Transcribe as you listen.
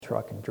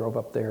truck and drove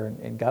up there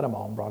and got them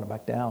all and brought them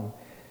back down.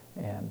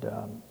 And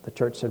the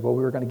church said, well,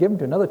 we were going to give them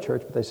to another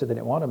church, but they said they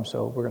didn't want them,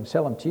 so we're going to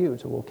sell them to you.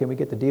 So, well, can we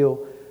get the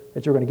deal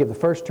that you're going to give the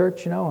first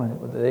church,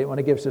 And they didn't want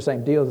to give us the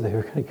same deal that they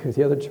were going to give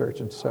the other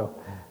church. And so,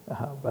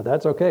 but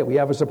that's okay. We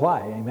have a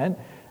supply, amen?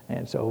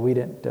 And so we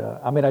didn't,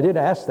 I did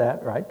ask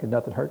that, right? Because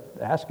nothing hurt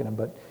asking them,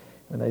 but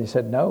when they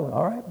said no,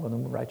 all right, well,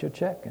 then we'll write you a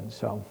check. And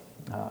so,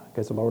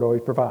 because the Lord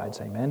always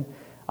provides, amen?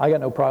 I got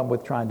no problem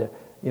with trying to,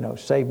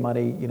 save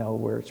money,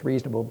 where it's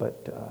reasonable,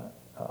 but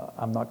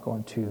I'm not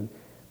going to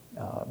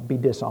be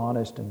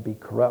dishonest and be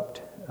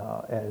corrupt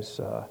as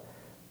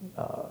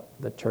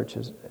the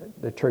churches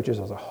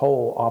as a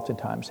whole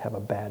oftentimes have a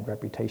bad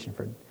reputation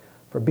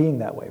for being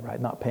that way, right?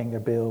 Not paying their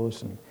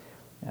bills, and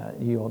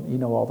you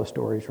know all the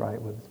stories, right?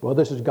 Well,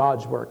 this is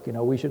God's work,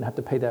 we shouldn't have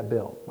to pay that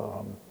bill.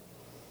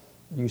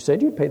 You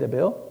said you'd pay the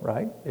bill,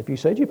 right? If you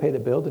said you pay the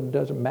bill, then it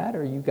doesn't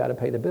matter. You got to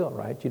pay the bill,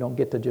 right? You don't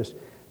get to just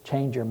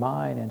change your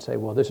mind and say,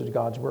 well, this is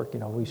God's work.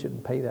 We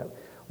shouldn't pay that.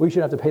 We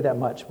shouldn't have to pay that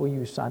much. Well,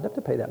 you signed up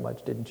to pay that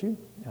much, didn't you?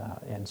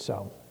 And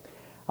so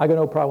I got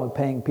no problem with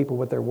paying people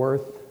what they're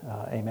worth.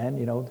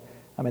 Amen.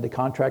 The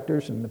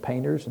contractors and the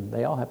painters, and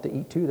they all have to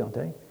eat too, don't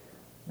they?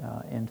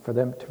 And for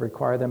them to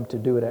require them to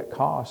do it at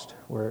cost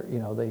where,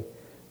 they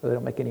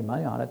don't make any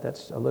money on it,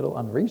 that's a little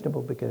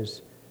unreasonable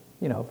because,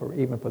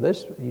 even for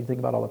this, you think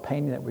about all the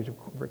painting that was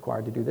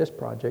required to do this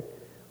project,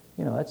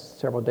 that's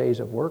several days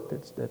of work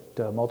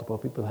that multiple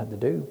people had to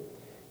do.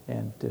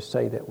 And to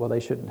say that, well, they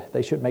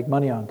shouldn't make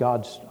money on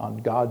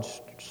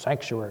God's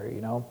sanctuary,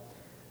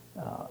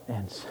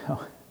 and so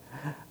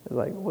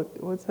like,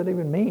 what's that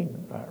even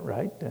mean,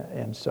 right?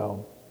 And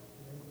so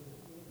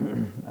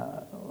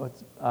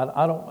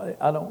I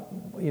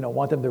don't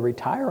want them to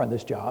retire on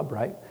this job,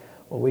 right?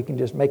 Well, we can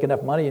just make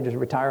enough money and just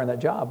retire on that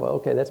job. Well,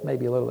 okay, that's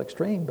maybe a little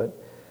extreme, but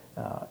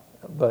at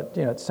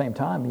the same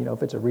time,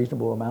 if it's a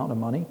reasonable amount of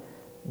money,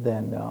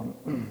 then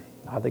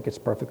I think it's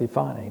perfectly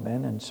fine,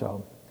 amen. And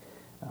so,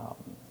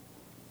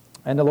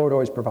 and the Lord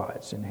always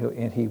provides,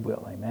 and He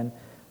will, amen.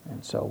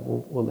 And so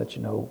we'll let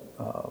you know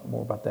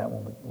more about that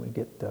when we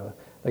get.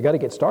 They got to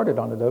get started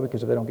on it though,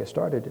 because if they don't get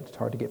started, it's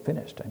hard to get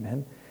finished,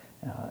 amen.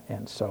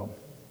 And so,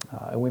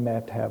 and we may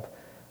have to have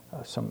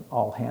some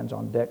all hands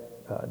on deck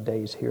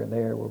days here and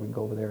there where we can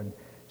go over there and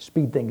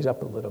speed things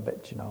up a little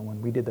bit.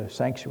 When we did the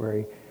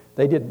sanctuary,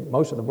 they did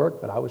most of the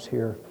work, but I was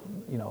here,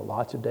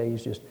 lots of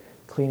days just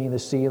cleaning the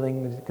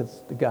ceiling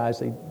because the guys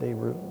they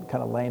were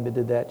kind of lame that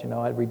did that.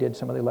 I redid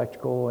some of the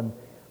electrical and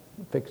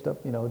fixed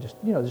up,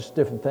 just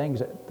different things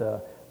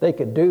that they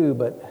could do,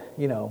 but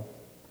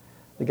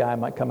the guy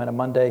might come in on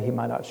Monday, he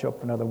might not show up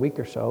for another week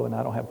or so, and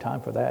I don't have time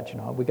for that.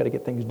 We got to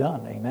get things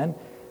done, amen.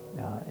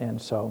 And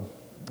so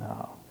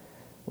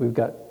we've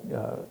got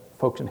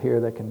folks in here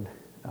that can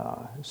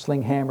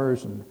sling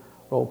hammers and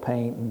roll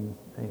paint and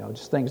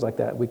just things like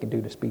that we can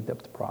do to speed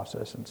up the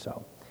process. And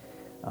so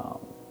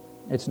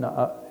it's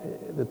not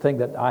the thing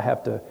that I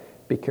have to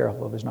be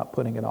careful of is not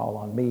putting it all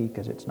on me,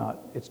 because it's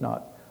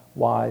not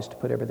wise to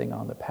put everything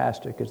on the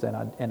pastor, because then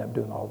I'd end up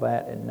doing all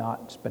that and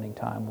not spending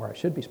time where I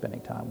should be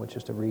spending time, which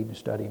is to read and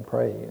study and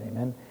pray,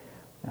 amen.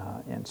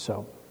 And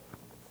so,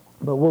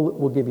 but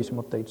we'll give you some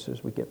updates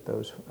as we get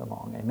those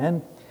along,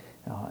 amen.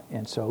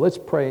 And so let's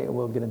pray, and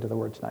we'll get into the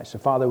word tonight. So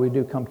Father, we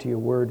do come to your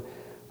word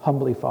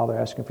humbly, Father,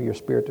 asking for your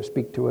Spirit to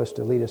speak to us,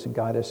 to lead us and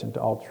guide us into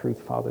all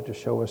truth, Father, to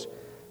show us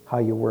how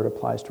your word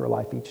applies to our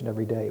life each and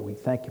every day. We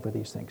thank you for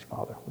these things,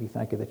 Father. We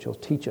thank you that you'll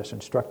teach us,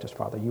 instruct us,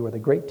 Father. You are the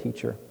great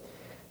teacher.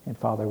 And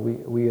Father,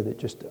 we are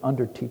just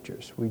under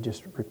teachers. We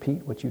just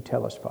repeat what you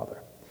tell us, Father.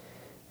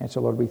 And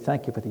so, Lord, we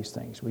thank you for these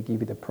things. We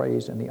give you the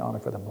praise and the honor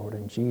for them, Lord,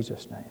 in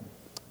Jesus' name.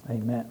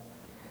 Amen.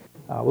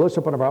 Well, let's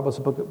open our Bibles,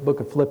 the book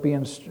of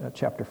Philippians,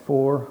 chapter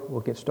 4.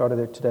 We'll get started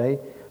there today.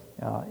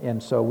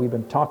 And so we've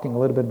been talking a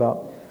little bit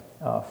about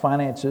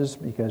finances,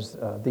 because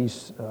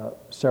this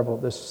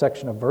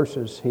section of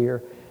verses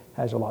here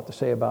has a lot to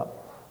say about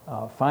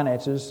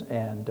finances.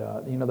 And,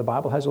 the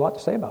Bible has a lot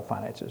to say about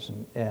finances.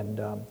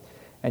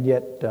 And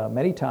yet,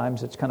 many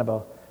times it's kind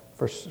of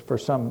for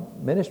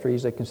some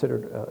ministries, they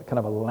consider it kind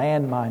of a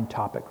landmine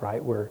topic,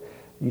 right? Where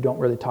you don't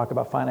really talk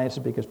about finances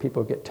because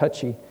people get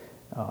touchy.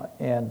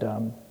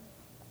 From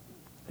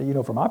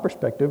my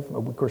perspective,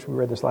 of course, we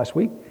read this last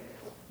week.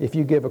 If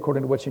you give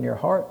according to what's in your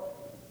heart,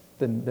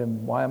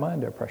 then why am I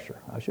under pressure?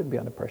 I shouldn't be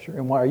under pressure.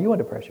 And why are you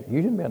under pressure? You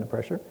shouldn't be under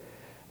pressure.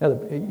 Now,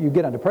 you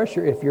get under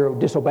pressure if you're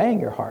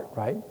disobeying your heart,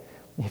 right?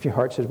 If your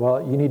heart says,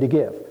 well, you need to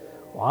give.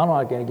 Well, I'm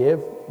not going to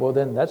give. Well,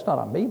 then that's not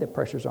on me. The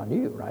pressure's on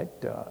you, right?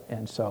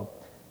 And so,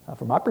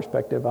 from my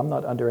perspective, I'm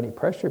not under any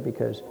pressure,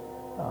 because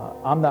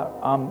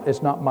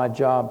it's not my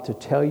job to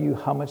tell you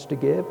how much to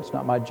give. It's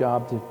not my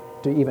job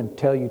to even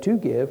tell you to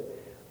give.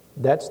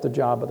 That's the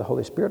job of the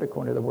Holy Spirit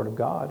according to the Word of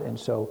God. And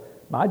so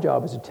my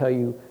job is to tell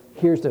you,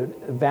 here's the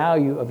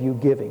value of you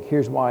giving.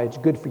 Here's why it's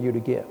good for you to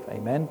give.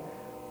 Amen?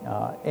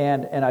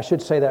 And I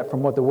should say that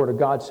from what the Word of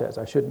God says.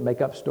 I shouldn't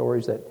make up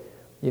stories that,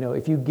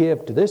 if you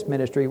give to this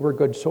ministry, we're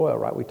good soil,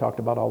 right? We talked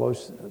about all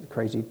those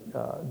crazy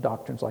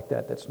doctrines like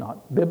that. That's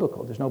not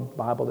biblical. There's no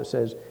Bible that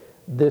says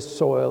this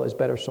soil is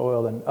better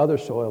soil than other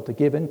soil to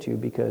give into,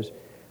 because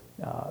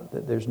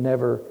there's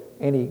never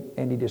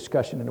any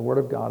discussion in the Word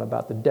of God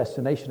about the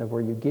destination of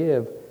where you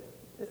give,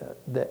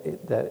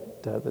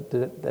 that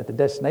the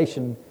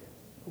destination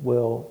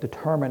will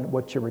determine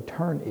what your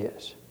return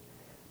is.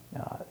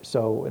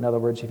 So in other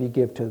words, if you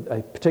give to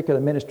a particular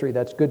ministry,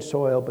 that's good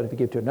soil, but if you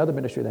give to another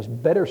ministry, that's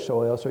better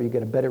soil, so you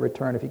get a better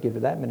return if you give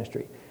to that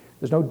ministry.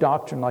 There's no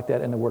doctrine like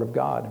that in the Word of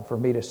God, and for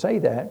me to say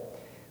that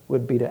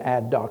would be to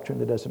add doctrine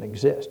that doesn't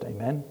exist.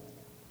 Amen?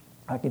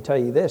 I can tell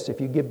you this: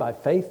 if you give by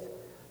faith,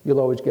 you'll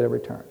always get a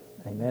return.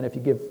 Amen? If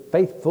you give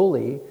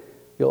faithfully,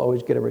 you'll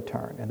always get a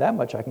return. And that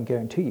much I can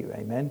guarantee you.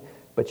 Amen?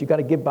 But you've got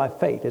to give by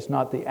faith. It's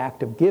not the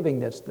act of giving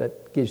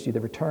that gives you the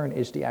return.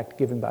 It's the act of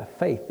giving by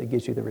faith that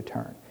gives you the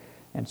return.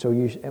 And so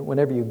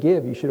whenever you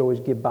give, you should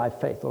always give by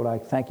faith. Lord, I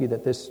thank you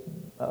that this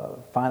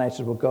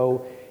finances will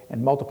go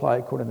and multiply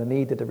according to the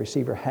need that the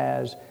receiver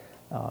has.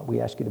 We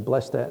ask you to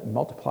bless that and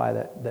multiply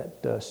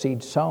that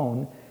seed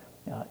sown.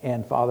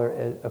 And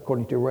Father,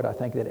 according to your word, I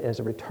think that as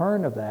a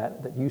return of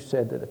that you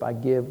said that if I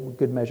give,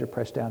 good measure,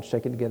 pressed down,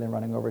 shaken together, and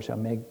running over, shall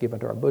may give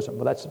unto our bosom.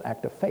 Well, that's an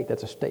act of faith.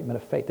 That's a statement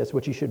of faith. That's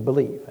what you should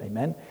believe.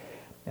 Amen?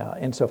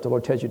 And so if the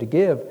Lord tells you to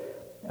give,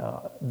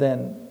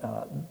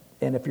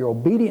 and if you're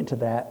obedient to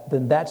that,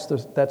 then that's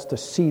the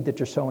seed that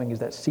you're sowing, is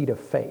that seed of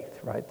faith,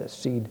 right? That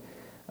seed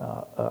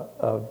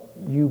of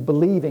you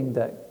believing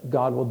that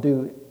God will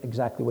do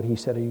exactly what He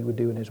said He would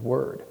do in His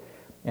Word.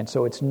 And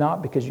so it's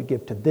not because you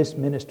give to this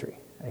ministry,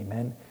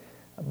 amen.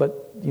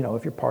 But,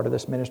 if you're part of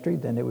this ministry,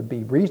 then it would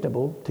be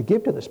reasonable to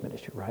give to this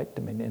ministry, right? I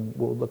mean, and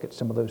we'll look at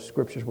some of those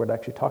scriptures where it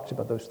actually talks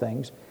about those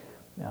things.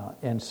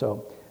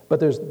 But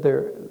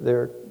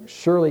there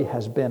surely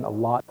has been a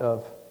lot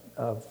of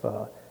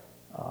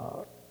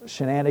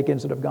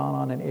shenanigans that have gone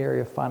on in the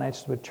area of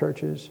finances with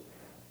churches.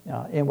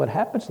 And what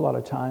happens a lot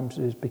of times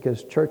is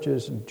because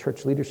churches and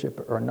church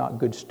leadership are not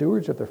good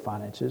stewards of their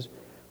finances,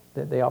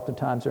 that they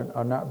oftentimes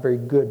are not very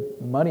good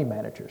money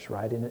managers,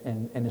 right?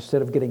 And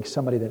instead of getting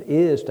somebody that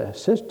is to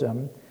assist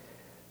them,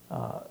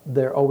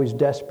 they're always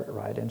desperate,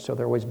 right? And so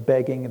they're always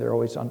begging, they're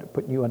always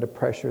putting you under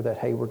pressure that,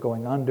 hey, we're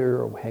going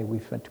under, or hey,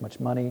 we've spent too much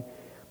money.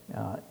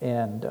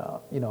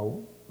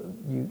 You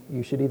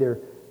should either,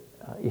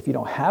 if you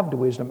don't have the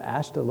wisdom,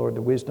 ask the Lord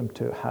the wisdom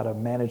to how to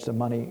manage the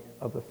money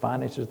of the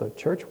finances of the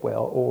church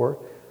well, or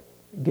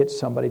get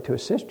somebody to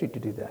assist you to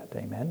do that.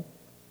 Amen.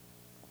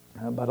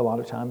 But a lot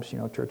of times,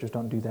 churches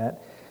don't do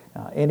that.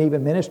 And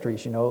even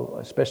ministries,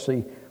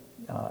 especially,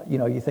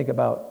 you think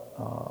about,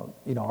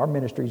 our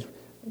ministries,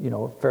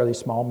 fairly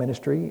small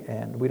ministry,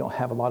 and we don't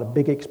have a lot of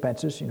big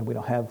expenses. We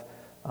don't have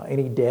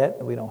any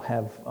debt. We don't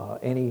have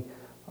any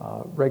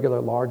regular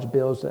large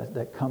bills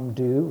that come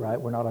due, right?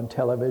 We're not on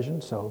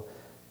television, so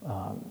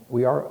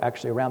we are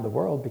actually around the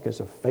world because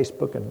of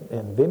Facebook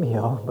and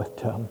Vimeo, but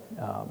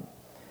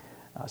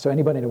so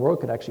anybody in the world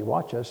could actually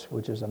watch us,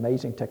 which is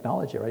amazing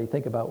technology, right? You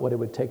think about what it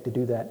would take to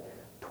do that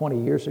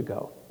 20 years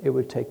ago. It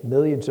would take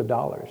millions of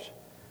dollars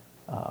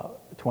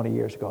 20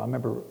 years ago. I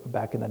remember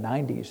back in the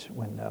 90s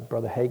when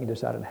Brother Hagin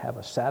decided to have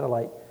a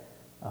satellite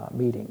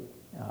meeting,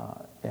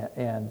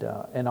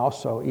 and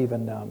also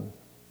even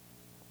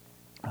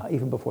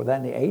before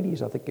that in the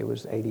 80s, I think it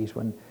was 80s,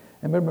 when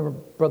I remember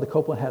Brother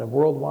Copeland had a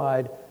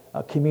worldwide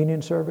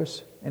communion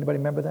service. Anybody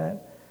remember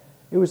that?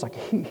 It was like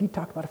he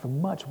talked about it for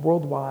months,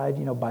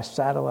 worldwide, by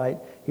satellite.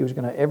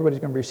 Everybody's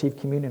going to receive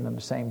communion on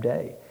the same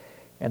day.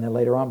 And then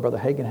later on, Brother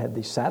Hagin had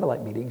these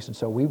satellite meetings, and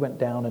so we went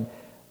down, and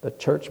the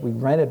church, we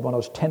rented one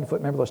of those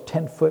 10-foot, remember those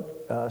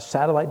 10-foot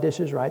satellite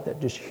dishes, right?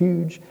 That just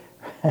huge.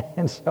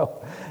 And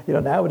so,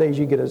 nowadays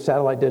you get a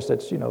satellite dish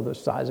that's, the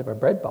size of a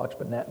bread box,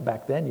 but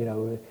back then,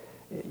 you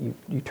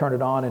turn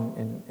it on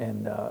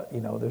and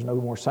there's no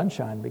more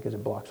sunshine because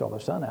it blocks all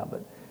the sun out.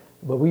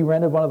 But we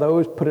rented one of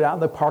those, put it out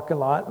in the parking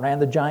lot, ran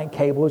the giant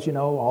cables,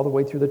 all the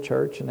way through the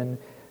church, and then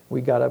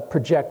we got a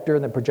projector,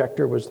 and the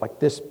projector was like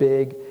this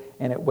big,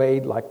 and it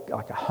weighed like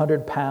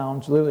 100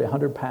 pounds, literally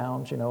 100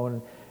 pounds,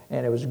 and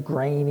it was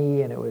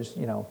grainy, and it was,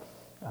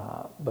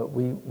 but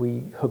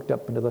we hooked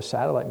up into the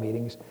satellite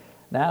meetings.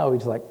 Now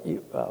he's like,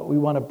 we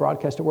want to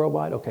broadcast it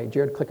worldwide? Okay,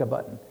 Jared, click a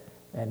button,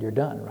 and you're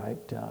done, right?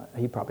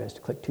 He probably has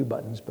to click 2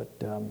 buttons, but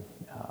the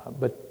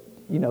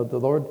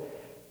Lord...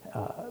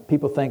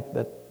 people think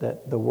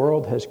that the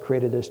world has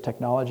created this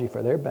technology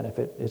for their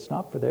benefit. It's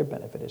not for their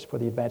benefit. It's for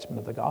the advancement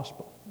of the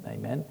gospel.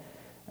 Amen.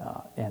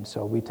 And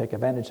so we take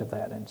advantage of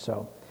that. And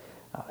so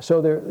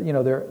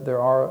there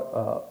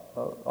are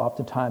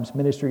oftentimes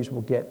ministries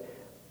will get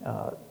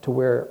to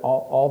where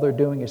all they're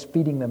doing is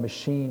feeding the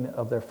machine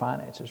of their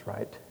finances,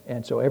 right?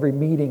 And so every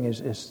meeting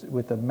is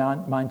with the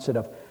mindset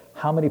of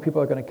how many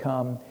people are going to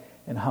come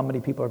and how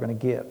many people are going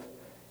to give.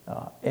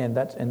 And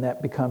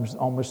that becomes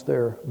almost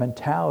their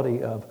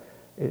mentality of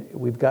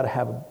we've got to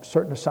have a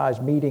certain size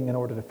meeting in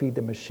order to feed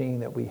the machine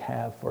that we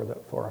have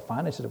for our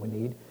finances that we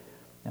need.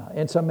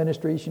 In some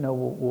ministries,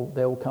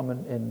 they'll come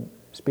and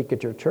speak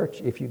at your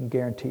church if you can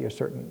guarantee a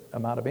certain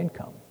amount of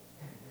income.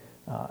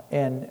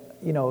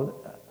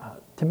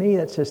 To me,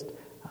 that's just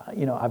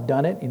I've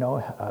done it.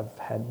 I've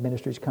had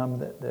ministries come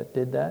that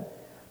did that,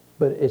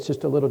 But it's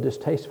just a little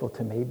distasteful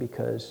to me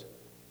because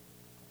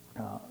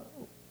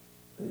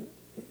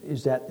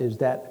is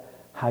that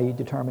how you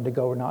determine to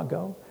go or not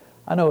go?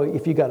 I know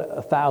if you got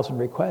 1,000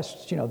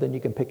 requests, then you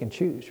can pick and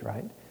choose,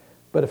 right?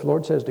 But if the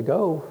Lord says to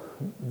go,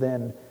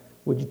 then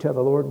would you tell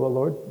the Lord, well,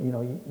 Lord,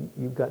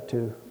 you've got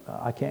to,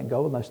 I can't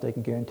go unless they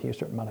can guarantee a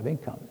certain amount of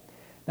income.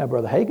 Now,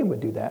 Brother Hagin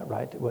would do that,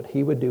 right? What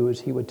he would do is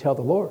he would tell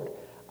the Lord,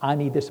 I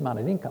need this amount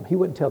of income. He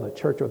wouldn't tell the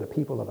church or the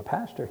people or the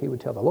pastor. He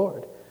would tell the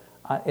Lord,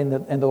 and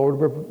the Lord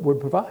would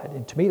provide.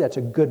 And to me, that's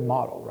a good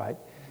model, right?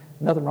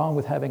 Nothing wrong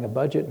with having a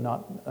budget,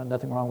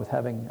 nothing wrong with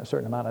having a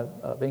certain amount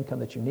of income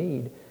that you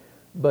need,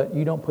 but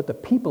you don't put the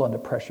people under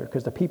pressure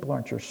because the people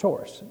aren't your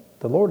source.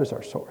 The Lord is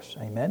our source,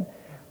 amen?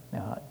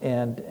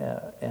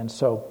 And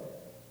so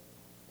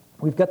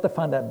we've got to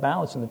find that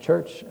balance in the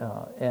church,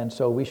 and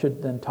so we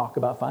should then talk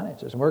about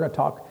finances. And we're going to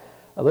talk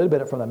a little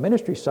bit from the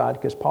ministry side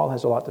because Paul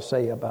has a lot to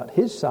say about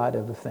his side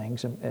of the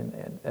things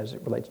and as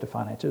it relates to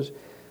finances,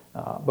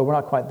 but we're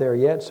not quite there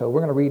yet. So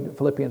we're going to read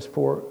Philippians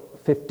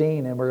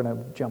 4:15, and we're going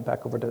to jump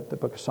back over to the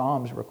book of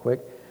Psalms real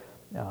quick.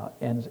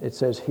 And it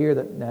says here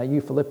that, now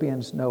you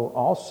Philippians know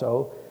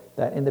also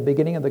that in the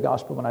beginning of the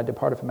gospel, when I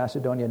departed from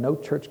Macedonia, no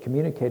church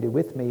communicated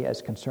with me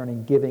as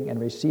concerning giving and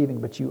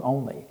receiving, but you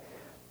only.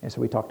 And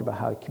so we talked about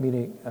how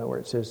where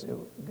it says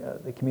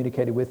they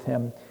communicated with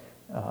him.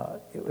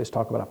 It was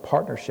talk about a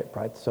partnership,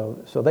 right?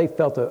 So they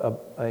felt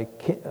a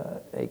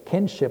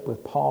kinship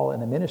with Paul in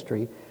the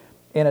ministry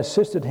and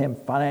assisted him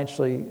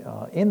financially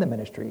in the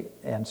ministry.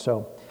 And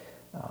so,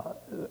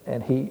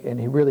 and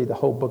he really, the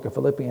whole book of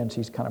Philippians,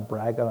 he's kind of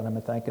bragging on them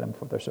and thanking them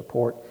for their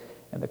support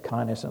and the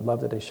kindness and love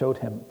that they showed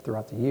him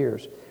throughout the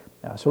years.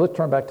 So let's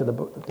turn back to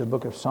the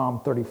book of Psalm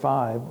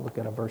 35. Look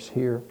at a verse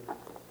here.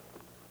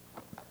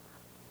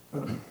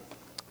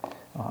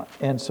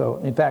 And so,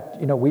 in fact,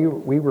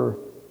 we're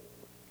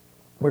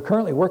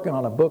currently working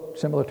on a book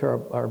similar to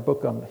our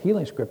book on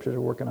healing scriptures.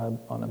 We're working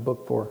on a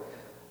book for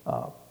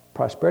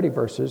prosperity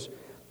verses.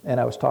 And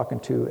I was talking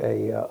to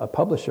a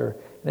publisher,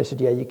 and they said,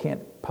 yeah, you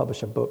can't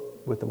publish a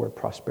book with the word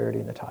prosperity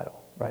in the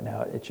title right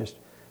now. It's just,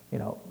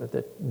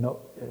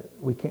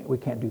 we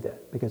can't do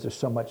that because there's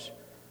so much,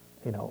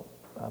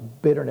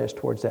 bitterness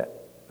towards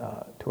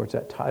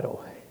that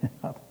title.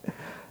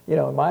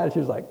 And my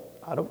attitude is like,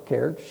 I don't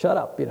care, shut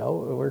up,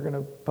 we're going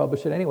to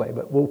publish it anyway.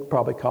 But we'll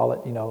probably call it,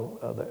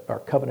 our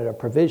covenant of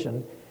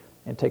provision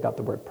and take out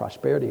the word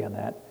prosperity on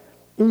that.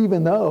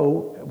 Even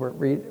though,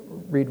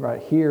 read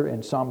right here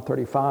in Psalm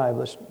 35,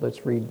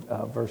 let's read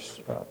verse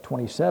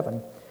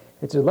 27.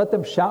 It says, let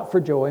them shout for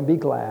joy and be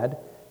glad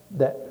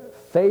that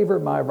favor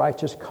my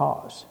righteous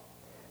cause.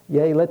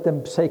 Yea, let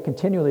them say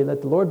continually,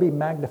 let the Lord be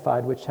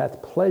magnified, which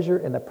hath pleasure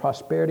in the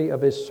prosperity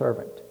of his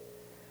servant.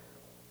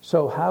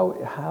 So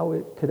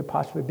how could it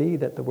possibly be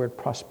that the word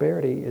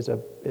prosperity is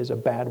a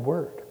bad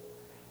word?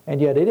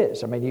 And yet it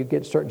is. I mean, you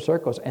get certain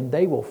circles, and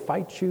they will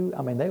fight you.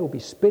 I mean, they will be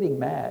spitting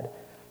mad,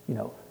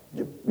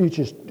 it's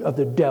just of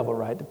the devil,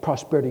 right? The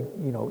prosperity,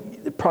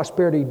 the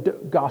prosperity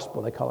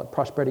gospel, they call it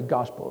prosperity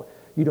gospel.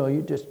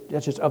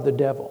 That's just of the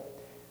devil.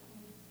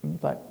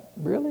 It's like,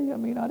 really? I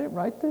mean, I didn't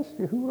write this.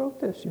 Who wrote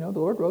this? The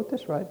Lord wrote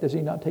this, right? Does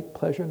he not take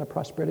pleasure in the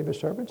prosperity of his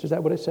servants? Is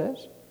that what it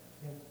says?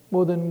 Yeah.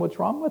 Well, then what's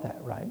wrong with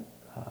that, right?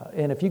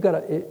 And if you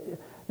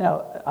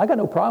now, I got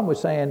no problem with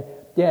saying,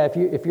 yeah,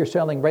 if you're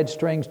selling red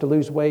strings to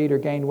lose weight or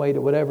gain weight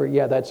or whatever,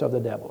 yeah, that's of the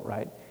devil,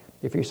 right?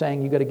 If you're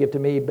saying you got to give to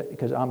me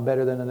because I'm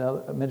better than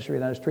another ministry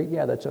down the street,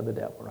 yeah, that's of the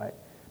devil, right?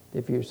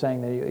 If you're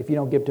saying that if you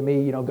don't give to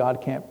me,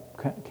 God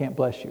can't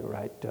bless you,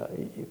 right?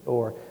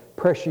 Or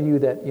pressure you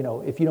that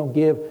if you don't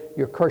give,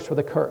 you're cursed with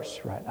a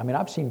curse, right? I mean,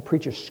 I've seen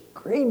preachers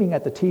screaming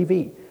at the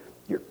TV,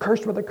 "You're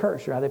cursed with a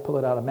curse." Right? They pull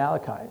it out of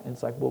Malachi, and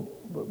it's like, well,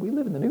 we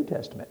live in the New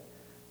Testament.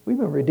 We've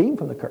been redeemed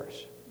from the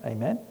curse,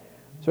 amen.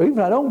 So even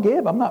if I don't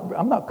give, I'm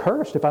not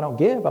cursed. If I don't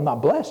give, I'm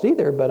not blessed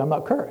either, but I'm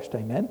not cursed,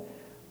 amen.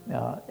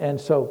 And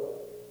so.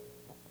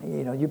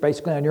 You're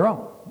basically on your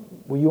own.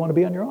 Well, you want to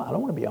be on your own? I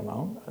don't want to be on my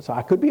own. So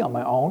I could be on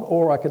my own,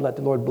 or I could let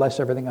the Lord bless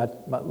everything I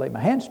lay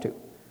my hands to.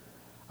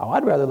 Oh,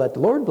 I'd rather let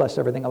the Lord bless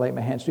everything I lay my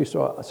hands to,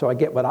 so I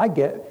get what I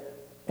get,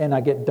 and I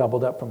get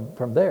doubled up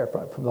from there,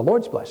 from the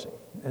Lord's blessing.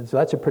 And so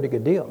that's a pretty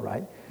good deal,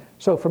 right?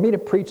 So for me to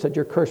preach that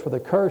you're cursed with a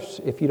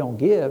curse if you don't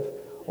give,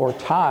 or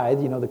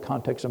tithe, the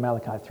context of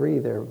Malachi 3,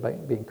 there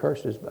being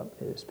cursed is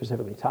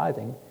specifically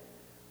tithing,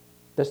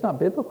 that's not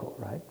biblical,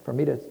 right? For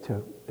me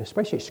to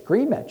especially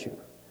scream at you,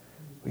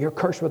 you're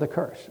cursed with a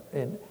curse.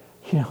 And,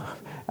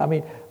 I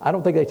mean, I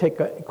don't think they take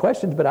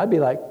questions, but I'd be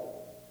like,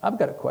 I've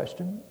got a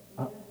question.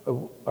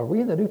 Are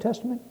we in the New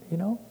Testament?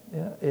 Yeah.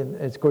 And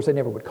of course, they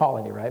never would call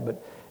any, right?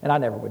 And I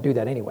never would do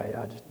that anyway.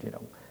 I just,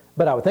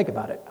 but I would think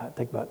about it. I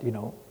think about,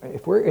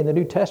 if we're in the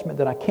New Testament,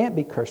 then I can't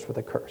be cursed with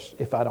a curse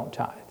if I don't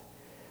tithe.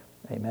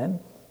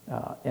 Amen.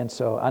 And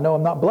so I know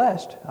I'm not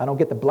blessed. I don't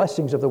get the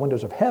blessings of the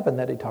windows of heaven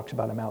that he talks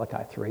about in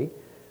Malachi 3,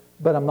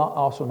 but I'm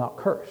also not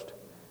cursed.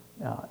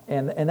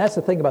 And that's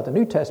the thing about the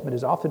New Testament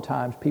is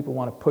oftentimes people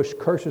want to push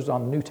curses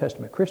on the New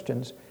Testament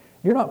Christians.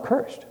 You're not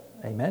cursed.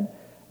 Amen.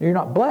 You're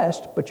not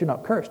blessed, but you're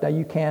not cursed. Now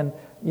you can,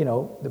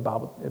 the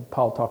Bible,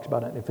 Paul talks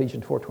about it in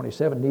Ephesians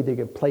 4:27, neither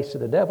give place to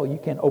the devil. You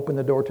can open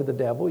the door to the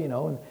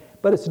devil,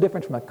 but it's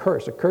different from a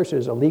curse. A curse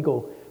is a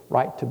legal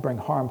right to bring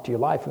harm to your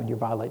life when you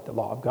violate the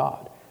law of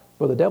God.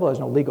 Well, the devil has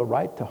no legal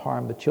right to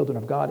harm the children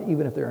of God,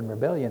 even if they're in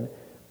rebellion,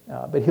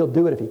 but he'll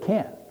do it if he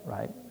can,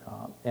 right?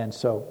 And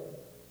so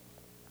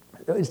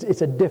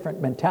it's a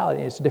different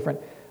mentality. It's a different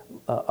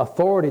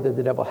authority that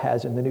the devil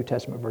has in the New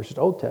Testament versus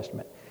Old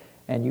Testament.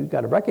 And you've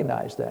got to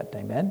recognize that,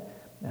 amen?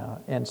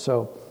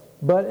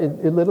 But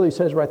it literally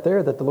says right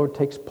there that the Lord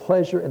takes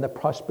pleasure in the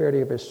prosperity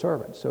of his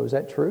servants. So is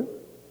that true?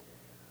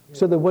 Yeah.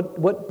 So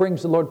what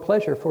brings the Lord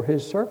pleasure for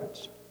his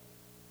servants?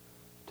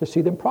 To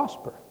see them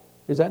prosper.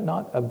 Is that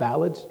not a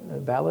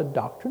valid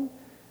doctrine?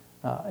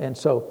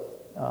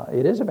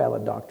 It is a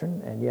valid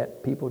doctrine, and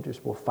yet people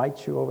just will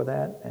fight you over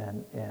that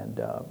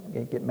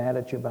and get mad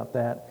at you about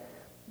that.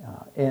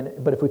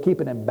 But if we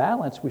keep it in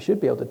balance, we should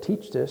be able to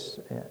teach this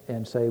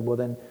and say, well,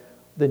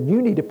 then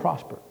you need to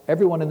prosper.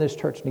 Everyone in this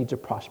church needs to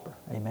prosper.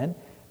 Amen.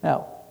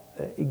 Now,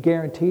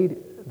 guaranteed,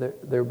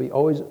 there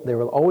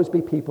will always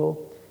be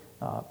people,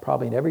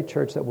 probably in every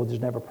church, that will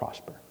just never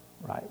prosper,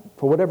 right?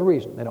 For whatever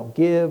reason, they don't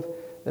give.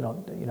 They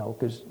don't,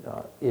 because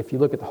if you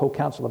look at the whole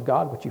counsel of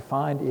God, what you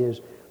find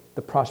is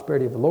the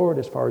prosperity of the Lord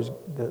as far as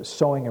the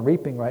sowing and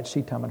reaping, right?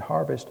 Seed time and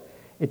harvest.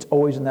 It's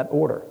always in that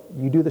order.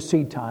 You do the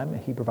seed time,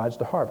 and he provides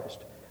the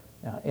harvest.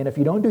 And if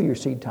you don't do your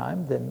seed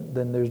time,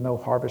 then there's no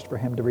harvest for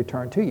him to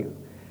return to you.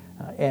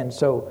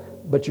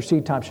 But your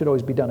seed time should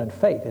always be done in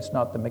faith. It's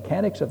not the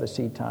mechanics of the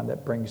seed time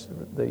that brings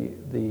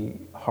the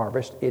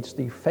harvest. It's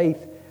the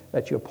faith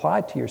that you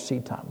apply to your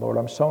seed time. Lord,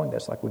 I'm sowing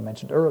this, like we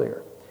mentioned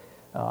earlier.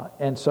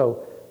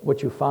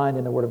 What you find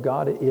in the Word of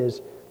God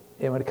is,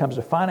 and when it comes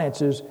to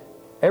finances,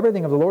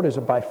 everything of the Lord is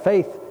by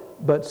faith,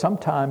 but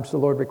sometimes the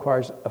Lord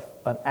requires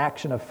an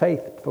action of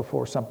faith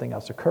before something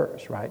else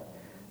occurs, right?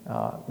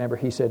 Remember,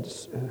 he said,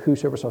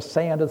 whosoever shall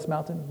say unto this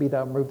mountain, be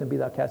thou moved and be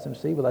thou cast into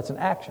the sea. Well, that's an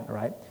action,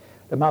 right?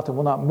 The mountain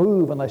will not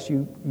move unless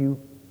you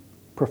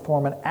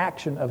perform an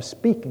action of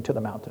speaking to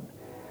the mountain.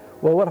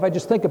 Well, what if I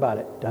just think about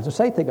it? It doesn't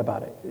say think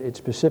about it. It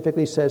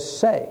specifically says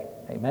say.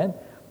 Amen?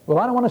 Well,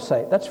 I don't want to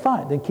say it. That's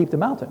fine. Then keep the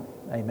mountain.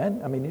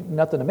 Amen? I mean,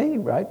 nothing to me,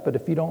 right? But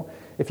if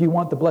you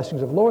want the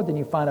blessings of the Lord, then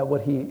you find out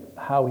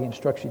how he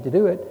instructs you to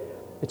do it.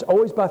 It's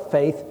always by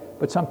faith,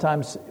 but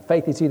sometimes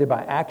faith is either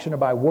by action or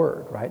by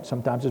word, right?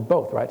 Sometimes it's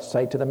both, right?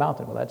 Say to the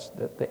mountain. Well, that's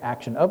the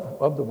action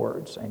of the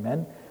words.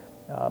 Amen?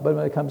 But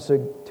when it comes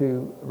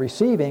to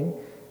receiving,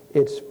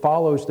 it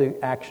follows the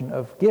action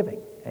of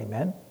giving.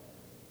 Amen?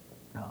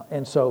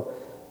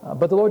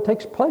 But the Lord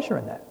takes pleasure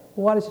in that.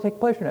 Why does he take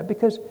pleasure in that?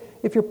 Because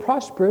if you're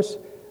prosperous,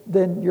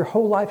 then your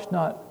whole life's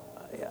not,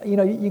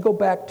 you go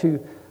back to,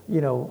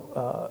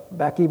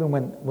 back even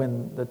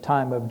when the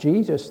time of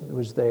Jesus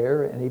was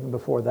there, and even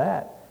before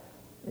that,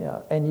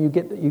 and you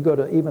go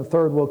to even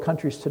third world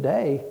countries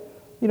today,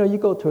 you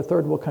go to a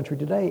third world country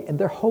today, and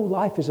their whole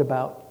life is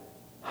about,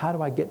 how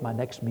do I get my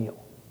next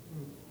meal?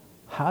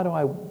 How do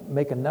I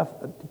make enough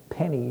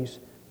pennies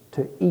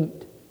to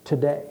eat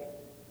today?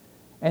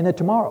 And then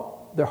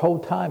tomorrow, their whole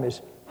time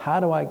is, how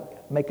do I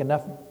make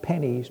enough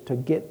pennies to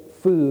get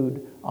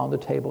food on the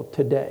table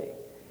today?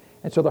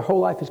 And so their whole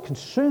life is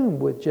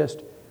consumed with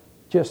just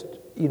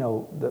the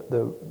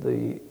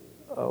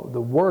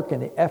work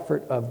and the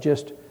effort of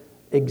just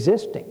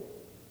existing.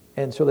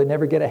 And so they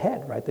never get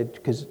ahead, right?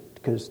 Because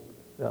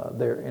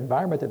their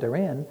environment that they're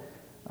in,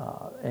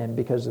 and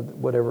because of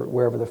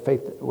wherever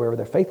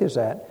their faith is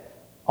at,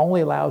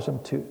 only allows them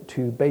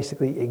to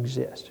basically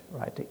exist,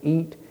 right? To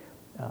eat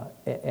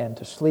and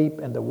to sleep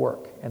and to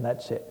work, and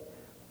that's it.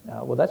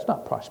 Well, that's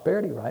not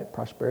prosperity, right?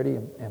 Prosperity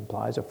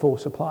implies a full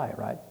supply,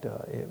 right?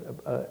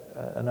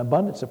 An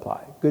abundant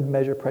supply, good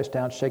measure, pressed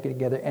down, shaken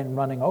together, and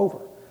running over.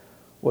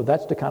 Well,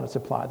 that's the kind of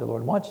supply the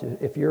Lord wants you.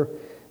 If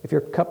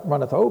your cup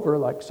runneth over,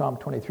 like Psalm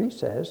 23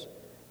 says,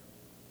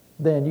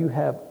 then you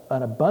have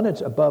an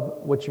abundance above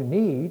what you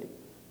need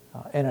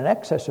and an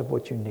excess of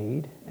what you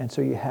need, and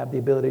so you have the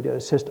ability to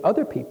assist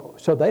other people,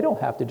 so they don't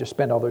have to just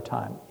spend all their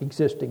time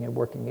existing and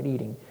working and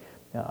eating,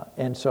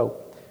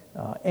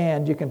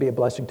 and you can be a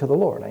blessing to the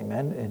Lord,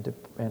 amen,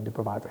 and to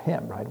provide for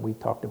Him, right? We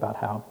talked about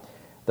how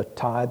the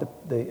tithe,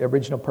 the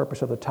original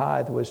purpose of the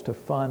tithe was to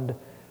fund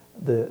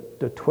the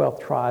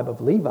 12th tribe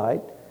of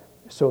Levite,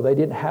 so they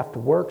didn't have to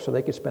work, so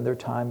they could spend their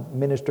time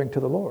ministering to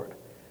the Lord.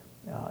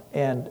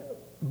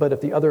 But if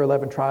the other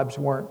 11 tribes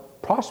weren't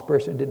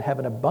prosperous and didn't have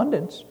an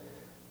abundance,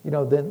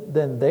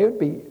 then they would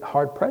be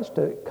hard pressed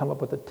to come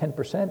up with the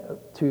 10%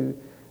 to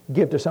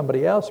give to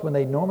somebody else when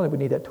they normally would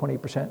need that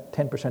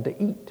 10%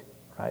 to eat.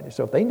 Right?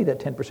 So if they need that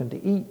 10%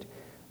 to eat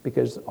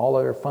because all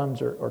of their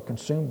funds are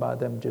consumed by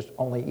them just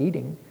only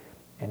eating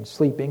and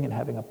sleeping and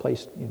having a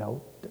place,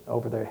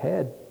 over their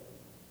head,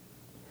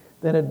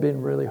 then it'd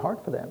been really hard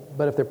for them.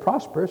 But if they're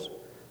prosperous,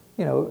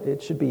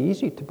 it should be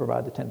easy to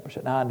provide the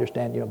 10%. Now I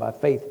understand, by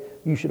faith,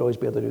 you should always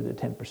be able to do the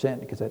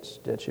 10% because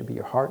that should be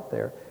your heart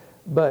there.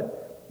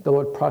 But the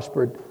Lord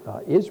prospered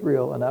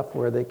Israel enough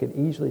where they could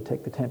easily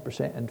take the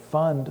 10% and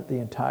fund the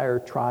entire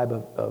tribe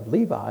of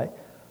Levi,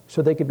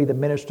 so they could be the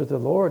ministers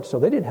of the Lord, so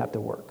they didn't have to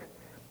work.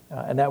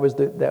 And that was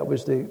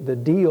the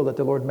deal that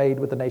the Lord made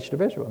with the nation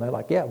of Israel. And they're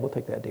like, yeah, we'll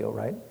take that deal,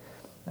 right?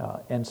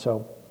 And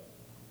so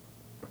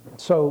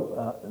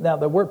now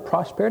the word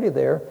prosperity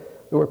there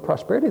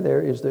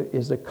is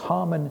the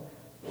common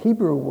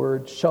Hebrew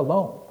word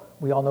shalom.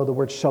 We all know the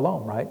word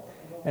shalom, right?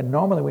 And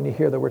normally when you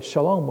hear the word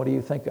shalom, what do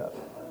you think of?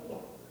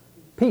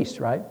 Peace,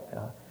 right?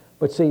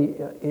 But see,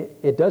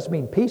 it does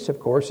mean peace, of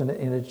course, and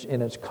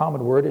in its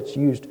common word, it's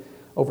used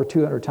over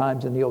 200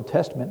 times in the Old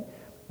Testament.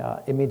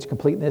 It means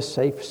completeness,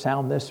 safe,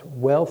 soundness,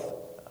 wealth,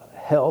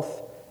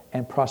 health,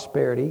 and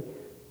prosperity,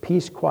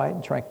 peace, quiet,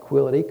 and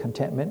tranquility,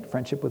 contentment,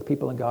 friendship with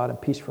people and God,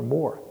 and peace from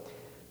war.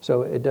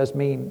 So it does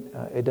mean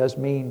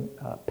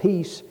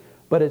peace,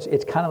 but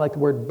it's kind of like the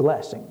word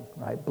blessing,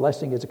 right?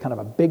 Blessing is a kind of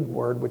a big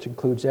word which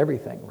includes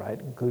everything, right?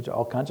 It includes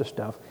all kinds of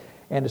stuff.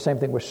 And the same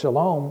thing with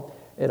shalom.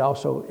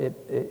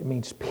 It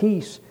means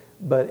peace,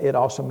 but it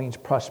also means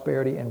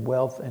prosperity and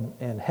wealth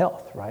and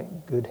health, right?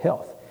 Good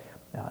health.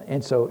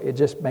 And so it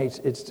just makes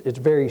it's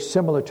very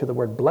similar to the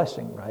word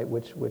blessing, right?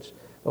 Which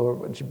the Lord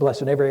wants you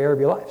bless in every area of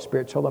your life,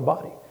 spirit, soul, and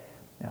body.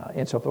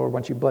 And so if the Lord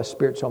wants you bless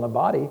spirit, soul, and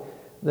body,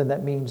 then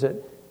that means that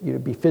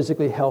you'd be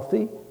physically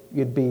healthy,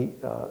 you'd be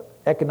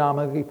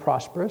economically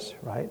prosperous,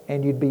 right?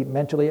 And you'd be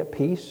mentally at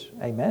peace.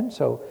 Amen.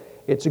 So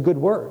it's a good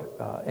word,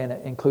 and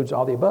it includes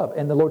all the above.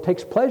 And the Lord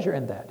takes pleasure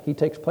in that. He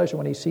takes pleasure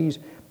when He sees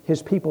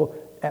His people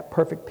at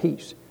perfect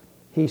peace.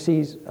 He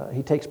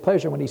takes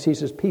pleasure when He sees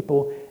His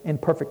people in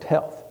perfect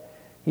health.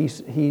 He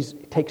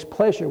takes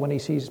pleasure when He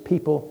sees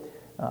people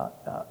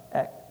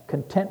at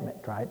contentment,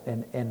 right,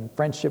 and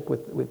friendship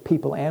with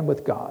people and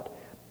with God,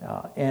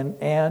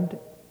 and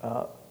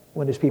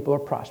when His people are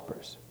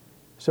prosperous.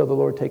 So the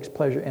Lord takes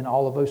pleasure in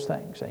all of those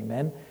things.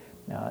 Amen.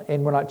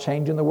 And we're not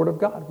changing the Word of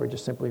God. We're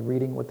just simply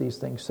reading what these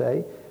things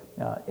say.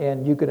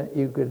 And you could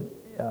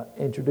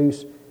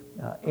introduce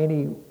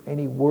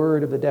any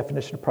word of the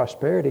definition of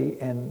prosperity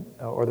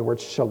or the word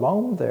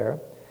shalom there,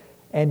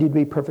 and you'd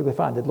be perfectly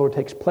fine. The Lord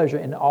takes pleasure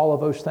in all of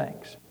those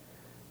things.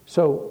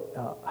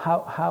 So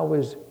how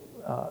is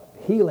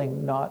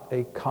healing not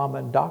a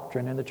common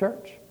doctrine in the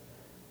church?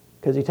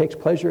 Because He takes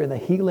pleasure in the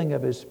healing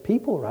of His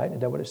people, right? Isn't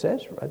that what it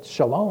says? Right?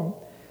 Shalom.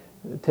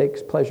 It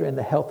takes pleasure in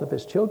the health of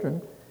His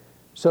children.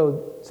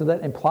 So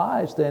that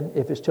implies then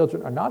if His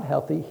children are not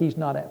healthy, He's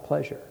not at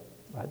pleasure.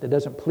 Right? That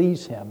doesn't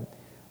please Him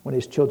when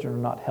His children are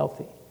not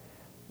healthy.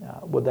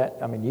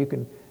 You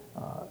can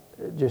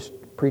just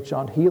preach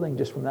on healing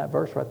just from that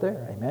verse right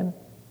there. Amen.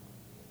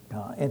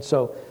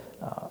 So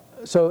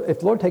if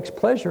the Lord takes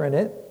pleasure in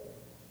it,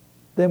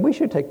 then we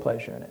should take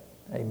pleasure in it.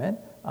 Amen.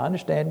 I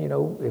understand,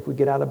 if we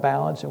get out of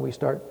balance and we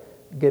start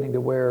getting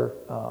to where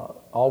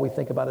all we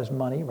think about is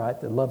money, right?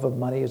 The love of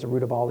money is the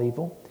root of all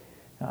evil.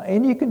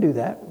 And you can do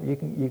that. You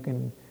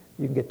can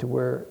get to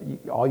where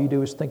all you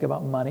do is think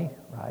about money,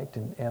 right?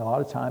 And a lot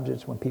of times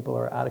it's when people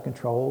are out of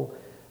control.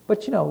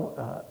 But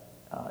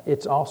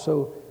it's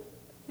also,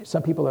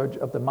 some people are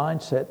of the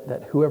mindset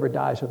that whoever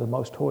dies with the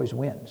most toys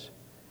wins.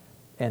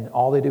 And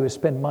all they do is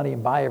spend money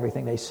and buy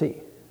everything they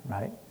see,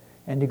 right?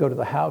 And you go to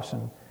the house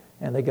and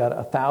they got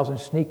 1,000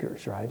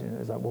 sneakers, right? And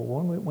it's like, well,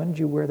 when did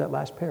you wear that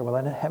last pair? Well,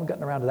 I haven't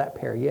gotten around to that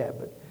pair yet.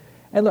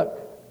 And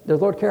look, does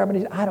the Lord care how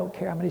many? I don't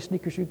care how many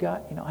sneakers you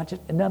got.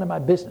 None of my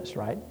business,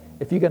 right?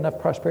 If you got enough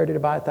prosperity to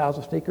buy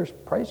 1,000 sneakers,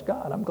 praise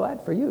God. I'm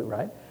glad for you,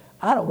 right?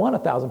 I don't want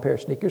 1,000 pair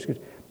of sneakers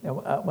because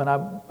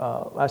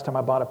last time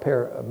I bought a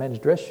pair of men's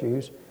dress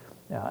shoes,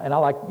 and I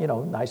like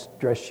nice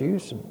dress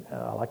shoes, and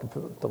I like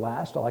them to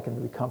last. I like them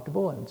to be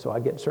comfortable, and so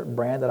I get a certain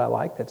brand that I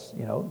like. That's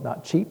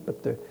not cheap,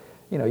 but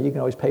you can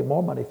always pay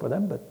more money for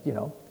them. But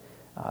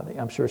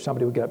I'm sure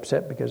somebody would get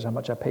upset because how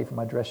much I pay for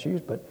my dress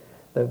shoes. But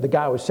the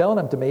guy who was selling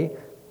them to me,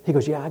 he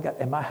goes, yeah,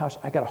 in my house,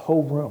 I got a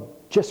whole room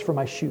just for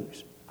my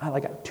shoes. I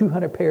got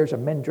 200 pairs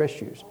of men's dress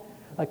shoes.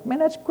 Like, man,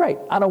 that's great.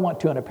 I don't want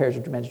 200 pairs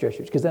of men's dress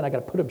shoes because then I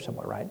got to put them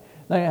somewhere, right?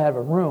 Then I have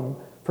a room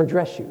for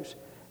dress shoes.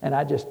 And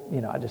then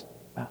you know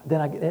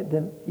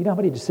how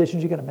many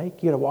decisions you got to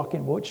make? You got to walk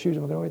in, what shoes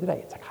am I going to wear today?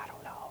 It's like, I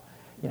don't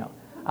know.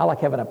 I like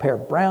having a pair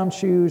of brown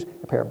shoes,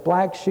 a pair of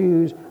black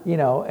shoes,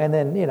 and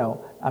then,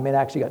 I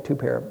actually got 2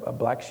 pair of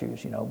black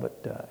shoes,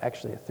 but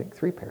actually I think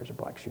 3 pairs of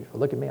black shoes. Well,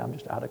 look at me, I'm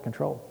just out of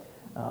control.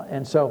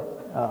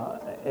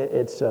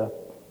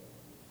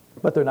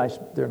 But they're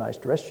nice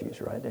dress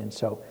shoes, right? And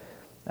so,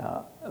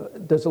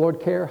 does the Lord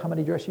care how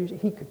many dress shoes?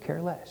 He could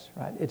care less,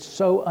 right? It's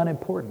so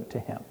unimportant to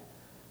Him,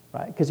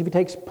 right? Because if He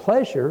takes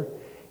pleasure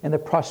in the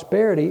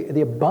prosperity,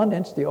 the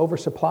abundance, the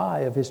oversupply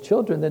of His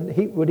children, then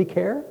would He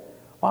care?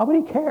 Why would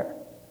He care?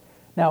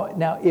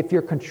 Now, if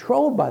you're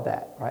controlled by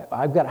that, right?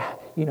 I've got to,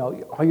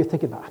 all you're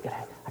thinking about, I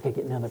got to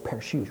get another pair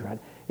of shoes, right?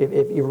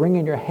 If you're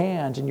wringing your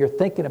hands and you're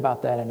thinking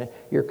about that and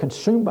you're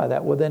consumed by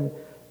that, well then,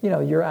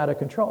 you're out of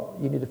control.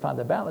 You need to find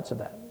the balance of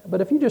that.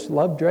 But if you just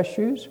love dress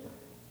shoes,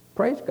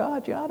 praise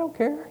God. I don't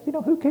care.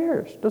 Who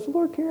cares? Does the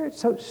Lord care?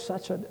 It's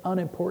such an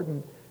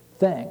unimportant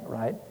thing,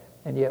 right?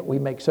 And yet we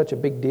make such a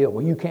big deal.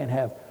 Well, you can't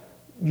have,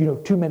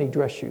 too many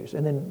dress shoes.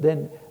 And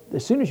then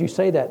as soon as you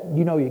say that,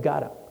 you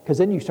got them. Because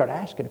then you start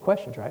asking the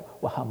questions, right?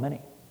 Well, how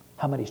many?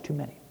 How many is too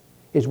many?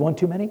 Is one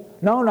too many?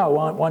 No,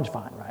 one's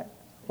fine, right?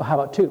 Well, how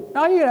about 2?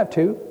 No, you can have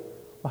 2.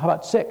 Well, how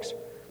about 6?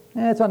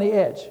 It's on the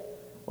edge.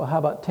 Well, how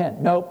about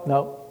 10? Nope.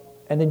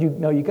 And then you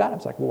got it.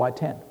 It's like, well, why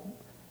 10?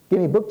 Give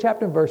me a book,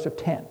 chapter, and verse of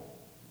 10.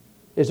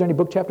 Is there any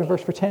book, chapter, and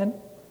verse for 10?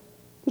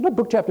 There's no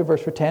book, chapter,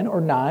 verse for 10, or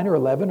 9, or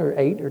 11, or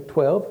 8, or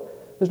 12.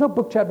 There's no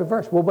book, chapter,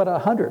 verse. Well, what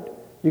 100?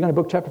 You're going to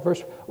book, chapter,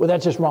 verse? Well,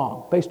 that's just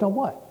wrong. Based on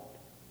what?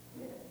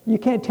 You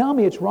can't tell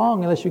me it's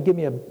wrong unless you give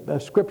me a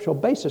scriptural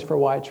basis for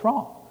why it's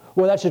wrong.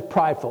 Well, that's just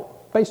prideful.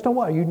 Based on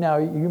what?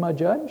 Are you my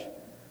judge?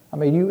 I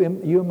mean,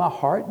 you in my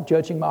heart,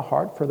 judging my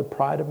heart for the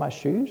pride of my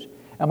shoes?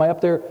 Am I up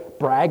there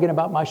bragging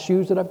about my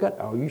shoes that I've got?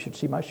 Oh, you should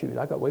see my shoes.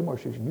 I got way more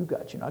shoes than you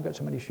got. I got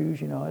so many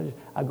shoes.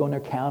 I go in there,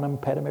 count them,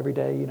 pet them every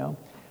day.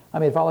 I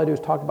mean, if all I do is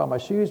talk about my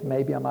shoes,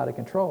 maybe I'm out of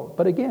control.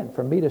 But again,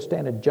 for me to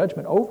stand in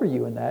judgment over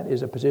you in that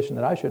is a position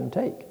that I shouldn't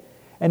take,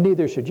 and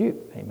neither should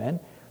you. Amen.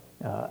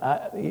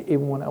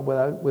 Even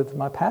with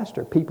my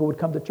pastor, people would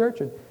come to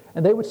church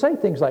and they would say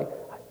things like,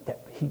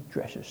 "He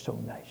dresses so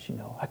nice.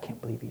 I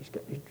can't believe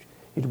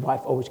his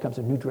wife always comes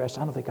in a new dress.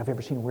 I don't think I've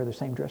ever seen him wear the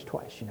same dress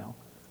twice.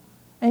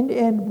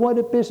 And what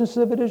a business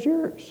of it is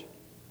yours.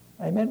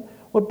 Amen.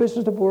 What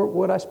business of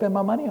would I spend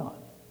my money on?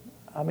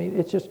 I mean,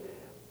 it's just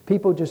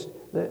people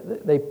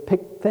they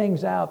pick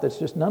things out that's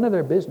just none of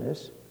their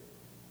business,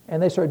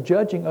 and they start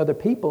judging other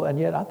people. And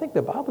yet, I think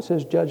the Bible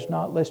says, "Judge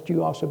not, lest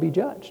you also be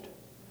judged."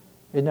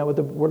 Isn't that what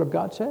the Word of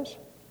God says?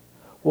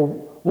 Well,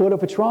 what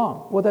if it's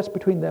wrong? Well, that's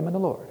between them and the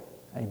Lord.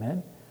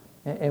 Amen.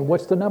 And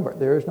what's the number?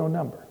 There is no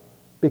number,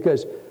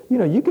 because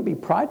you could be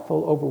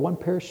prideful over one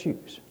pair of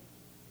shoes.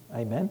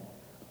 Amen.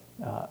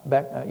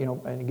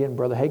 And again,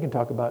 Brother Hagin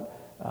talked about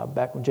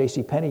back when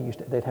J.C. Penney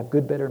they'd have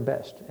good, better, and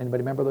best.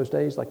 Anybody remember those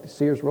days? Like the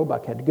Sears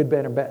Roebuck had good,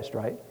 better, and best,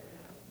 right?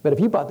 But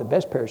if you bought the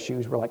best pair of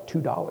shoes, were like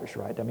 $2,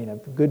 right? I mean, a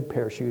good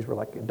pair of shoes were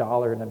like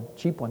 $1, and the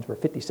cheap ones were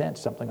 50 cents,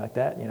 something like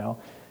that.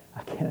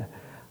 I can't.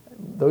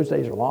 Those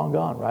days are long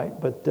gone, right?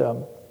 But there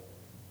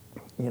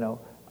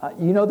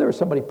was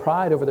somebody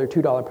pride over their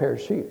 $2 pair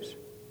of shoes.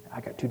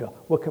 I got $2.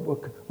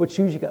 What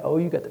shoes you got? Oh,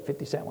 you got the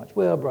 50-cent ones.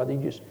 Well, brother,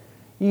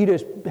 you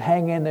just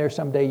hang in there.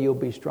 Someday you'll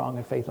be strong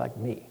in faith like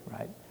me,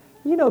 right?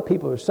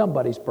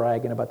 Somebody's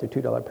bragging about their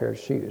 $2 pair of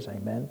shoes,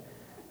 amen.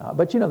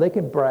 But they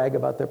can brag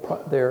about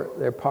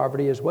their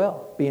poverty as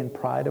well, being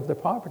pride of their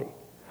poverty.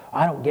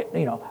 I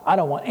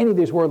don't want any of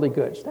these worldly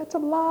goods. That's a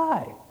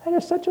lie. That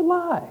is such a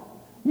lie.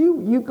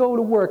 You go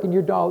to work and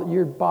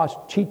your boss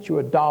cheats you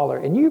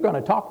 $1, and you're going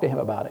to talk to him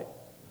about it,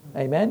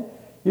 amen.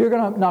 You're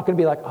not going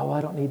to be like, oh,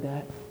 I don't need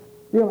that.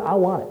 I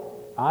want it.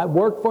 I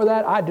work for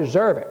that. I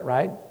deserve it,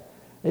 right?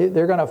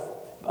 They're going to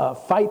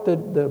fight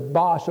the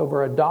boss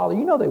over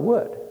 $1. They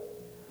would.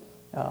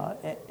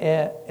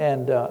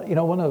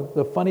 One of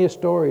the funniest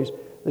stories,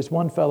 this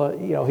one fella,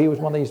 he was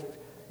one of these,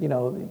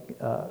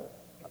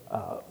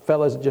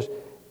 fellas that just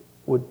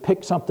would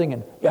pick something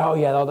and, oh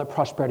yeah, all that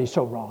prosperity is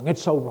so wrong.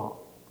 It's so wrong.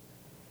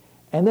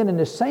 And then in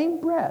the same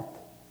breath,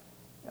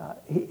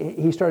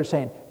 he started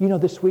saying,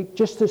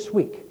 just this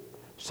week,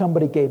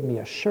 somebody gave me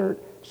a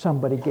shirt,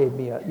 somebody gave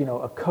me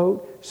a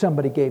coat,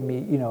 somebody gave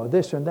me,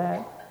 this and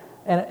that.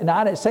 And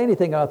I didn't say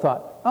anything, and I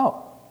thought,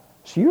 oh,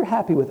 so you're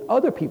happy with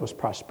other people's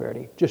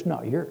prosperity, just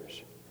not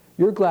yours.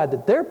 You're glad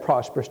that they're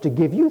prosperous to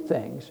give you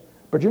things,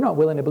 but you're not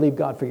willing to believe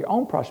God for your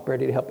own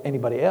prosperity to help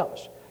anybody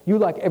else. You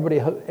like everybody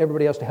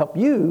else to help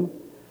you,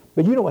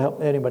 but you don't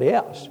help anybody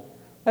else.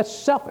 That's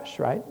selfish,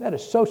 right? That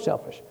is so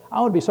selfish.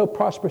 I want to be so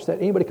prosperous that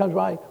anybody comes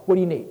by, what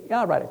do you need?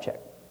 Yeah, I'll write a check.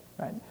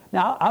 Right?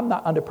 Now, I'm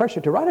not under pressure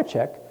to write a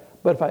check,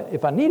 but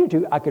if I needed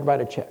to, I could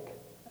write a check.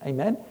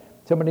 Amen?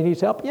 Somebody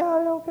needs help? Yeah,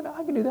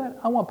 I can do that.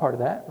 I want part of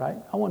that, right?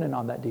 I want in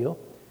on that deal.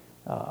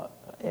 But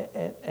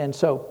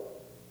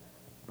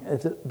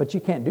you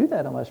can't do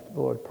that unless the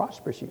Lord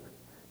prospers you.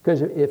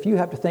 Because if you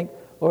have to think,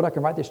 Lord, I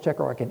can write this check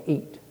or I can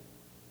eat.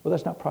 Well,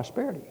 that's not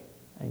prosperity.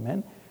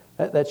 Amen?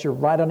 That's you're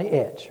right on the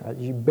edge. Right?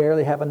 You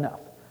barely have enough.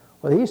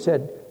 Well, he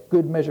said,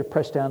 good measure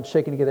pressed down,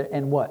 shaken together,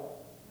 and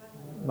what?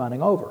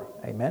 Running over.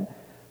 Amen?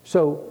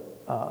 So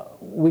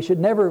we should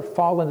never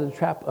fall into the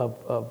trap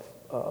of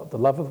the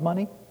love of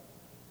money.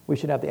 We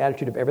should have the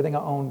attitude of everything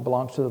I own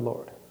belongs to the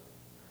Lord.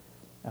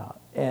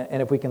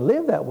 And if we can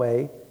live that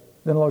way,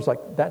 then the Lord's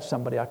like, that's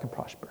somebody I can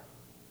prosper.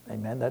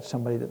 Amen? That's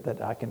somebody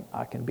that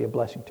I can be a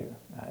blessing to.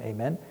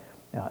 Amen?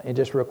 And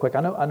just real quick,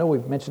 I know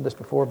we've mentioned this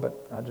before,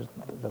 but I just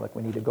feel like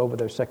we need to go over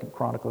there, 2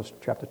 Chronicles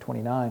chapter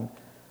 29.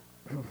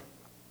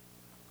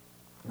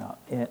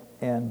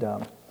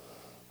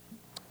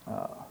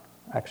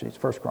 Actually,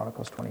 it's 1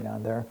 Chronicles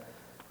 29 there.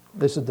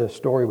 This is the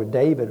story with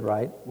David,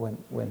 right?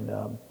 When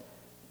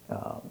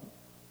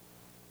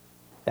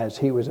as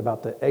he was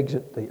about to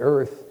exit the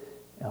earth,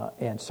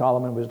 and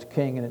Solomon was the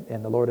king,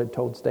 and the Lord had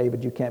told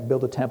David, you can't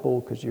build a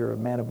temple because you're a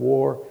man of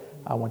war.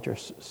 I want your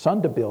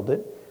son to build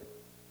it.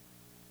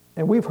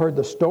 And we've heard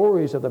the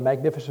stories of the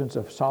magnificence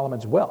of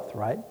Solomon's wealth,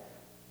 right?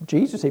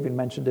 Jesus even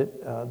mentioned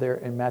it there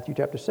in Matthew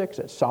chapter 6,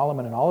 that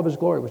Solomon in all of his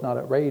glory was not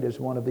arrayed as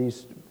one of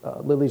these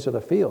lilies of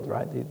the field,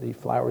 right? The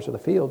flowers of the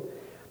field.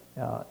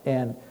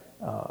 And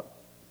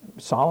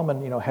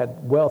Solomon,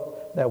 had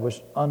wealth that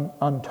was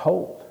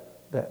untold.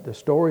 The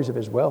stories of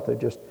his wealth are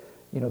just,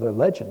 they're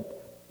legend.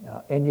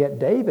 And yet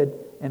David,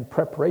 in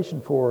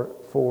preparation for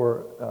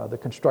the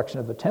construction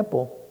of the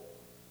temple,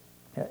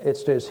 it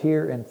says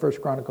here in 1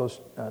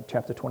 Chronicles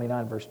chapter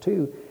 29, verse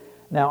 2,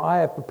 "Now I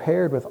have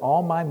prepared with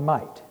all my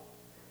might."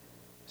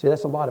 See,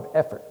 that's a lot of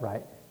effort,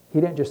 right? He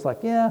didn't just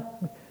write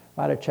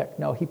a check.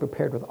 No, he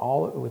prepared with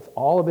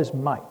all of his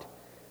might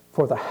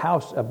for the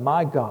house of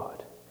my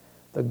God.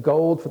 The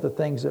gold for the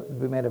things that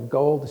be made of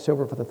gold, the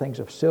silver for the things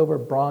of silver,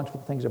 bronze for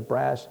the things of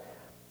brass,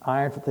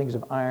 iron for things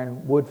of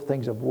iron, wood for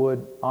things of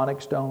wood,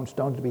 onyx stones,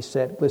 stones to be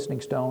set,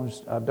 glistening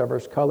stones of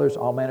diverse colors,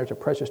 all manners of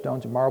precious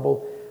stones and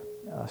marble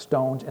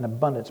stones in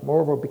abundance.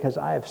 Moreover, because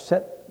I have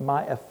set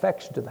my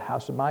affection to the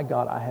house of my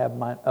God, I have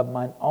of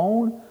mine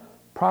own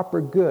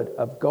proper good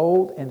of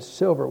gold and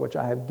silver, which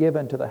I have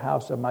given to the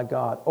house of my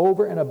God,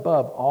 over and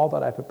above all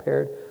that I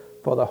prepared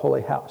for the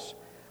holy house.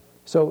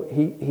 So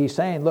he's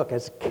saying, look,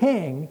 as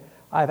king,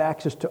 I have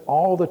access to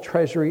all the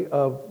treasury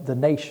of the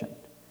nation.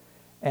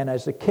 And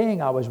as the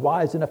king, I was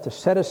wise enough to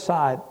set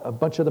aside a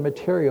bunch of the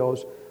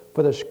materials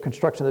for the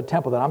construction of the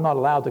temple that I'm not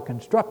allowed to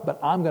construct, but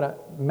I'm going to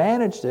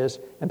manage this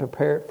and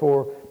prepare it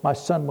for my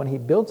son when he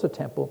builds the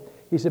temple.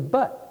 He said,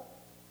 but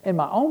in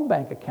my own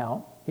bank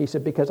account, he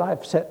said, because I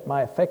have set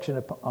my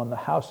affection on the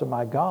house of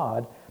my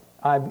God,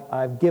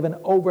 I've given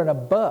over and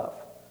above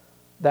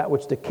that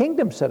which the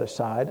kingdom set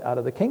aside out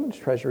of the kingdom's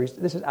treasuries.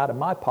 This is out of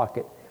my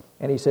pocket.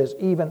 And he says,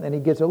 and he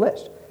gives a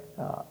list.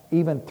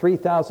 Even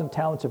 3,000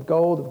 talents of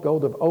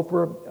gold of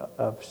Ophir,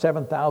 of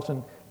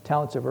 7,000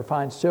 talents of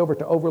refined silver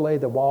to overlay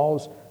the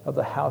walls of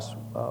the house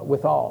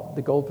withal.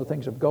 The gold for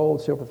things of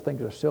gold, silver for things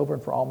of silver,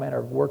 and for all manner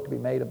of work to be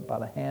made by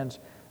the hands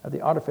of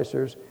the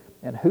artificers.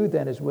 And who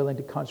then is willing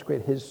to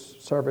consecrate his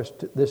service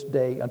to this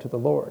day unto the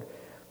Lord?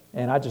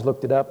 And I just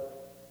looked it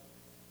up.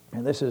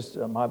 And this is,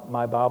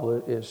 my Bible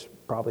is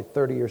probably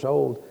 30 years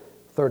old.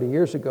 30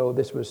 years ago,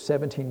 this was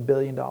 $17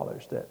 billion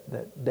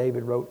that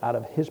David wrote out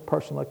of his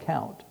personal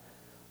account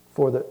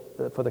for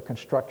the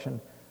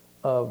construction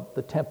of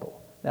the temple.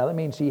 Now that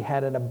means he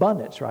had an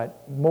abundance, right?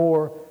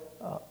 More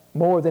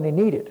than he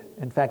needed.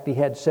 In fact, he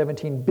had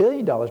 $17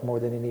 billion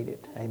more than he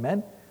needed.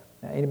 Amen?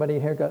 Now,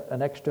 anybody here got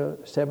an extra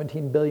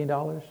 $17 billion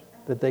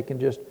that they can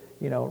just,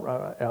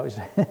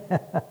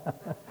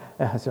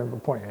 that's a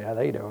point. Yeah,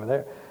 they do over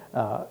there.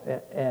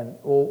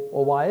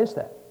 Why is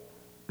that?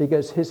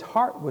 Because his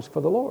heart was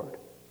for the Lord.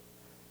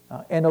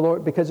 And the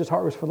Lord, because his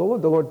heart was for the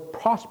Lord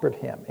prospered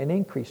him and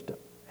increased him.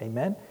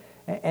 Amen?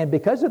 And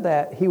because of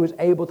that, he was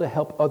able to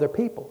help other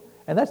people.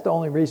 And that's the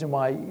only reason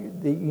why you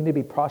need to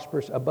be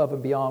prosperous above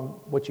and beyond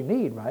what you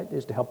need, right?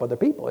 Is to help other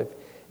people.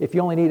 If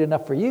you only need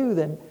enough for you,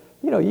 then,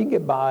 you can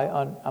get by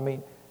on,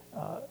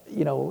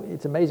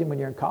 it's amazing when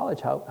you're in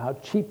college how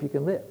cheap you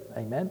can live.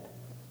 Amen?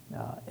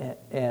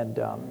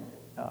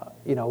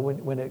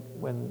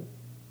 When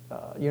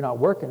you're not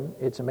working,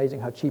 it's amazing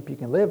how cheap you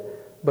can live.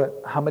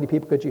 But how many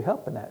people could you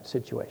help in that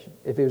situation?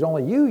 If it was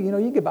only you,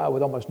 you get by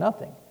with almost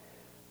nothing.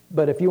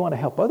 But if you want to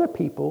help other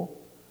people,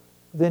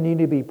 then you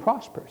need to be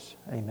prosperous.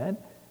 Amen?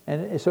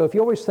 And so if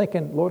you're always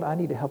thinking, Lord, I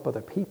need to help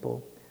other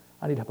people,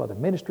 I need to help other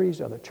ministries,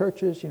 other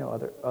churches,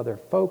 other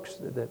folks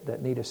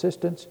that need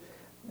assistance,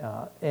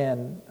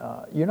 and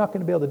you're not going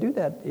to be able to do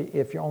that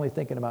if you're only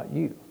thinking about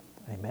you.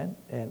 Amen?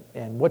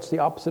 And what's the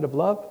opposite of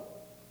love?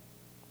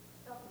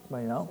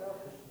 Well,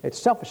 it's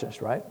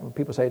selfishness, right? When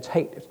people say it's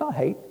hate, it's not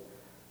hate,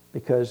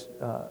 because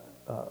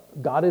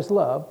God is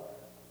love.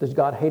 Does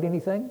God hate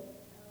anything?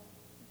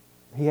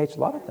 He hates a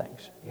lot of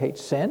things. He hates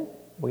sin.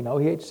 We know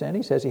he hates sin.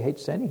 He says he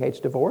hates sin. He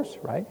hates divorce,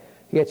 right?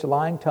 He hates a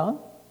lying tongue,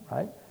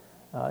 right?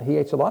 He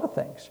hates a lot of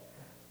things.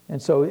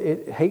 And so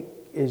hate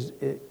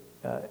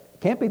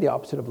can't be the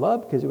opposite of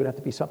love, because it would have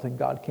to be something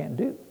God can't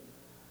do.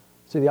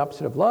 So the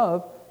opposite of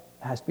love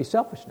has to be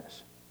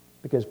selfishness,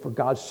 because for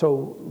God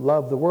so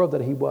loved the world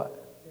that he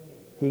what?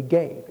 He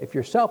gave. If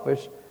you're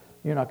selfish,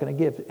 you're not going to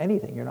give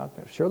anything. You're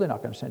surely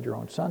not going to send your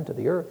own son to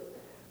the earth.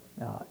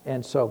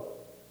 And so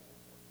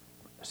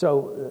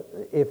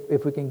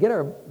if we can get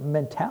our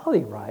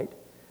mentality right,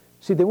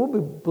 see, then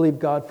we'll believe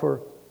God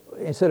for,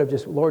 instead of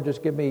just, Lord,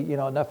 just give me,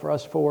 enough for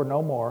us four,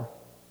 no more.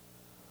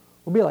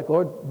 We'll be like,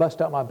 Lord,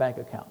 bust out my bank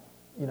account.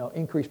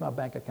 Increase my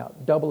bank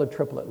account. Double and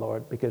triple it,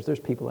 Lord, because there's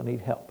people that need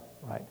help,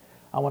 right?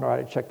 I want to write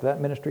a check to that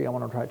ministry. I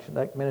want to write to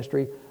that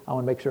ministry. I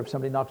want to make sure if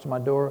somebody knocks on my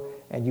door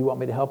and you want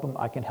me to help them,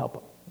 I can help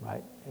them,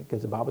 right?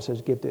 Because the Bible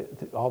says give to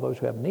all those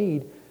who have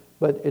need.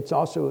 But it's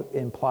also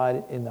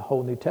implied in the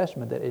whole New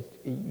Testament that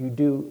you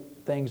do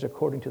things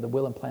according to the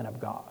will and plan of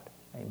God.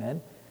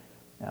 Amen?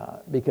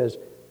 Because,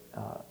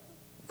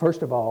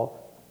 first of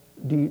all,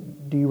 do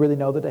you really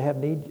know that they have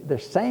need? They're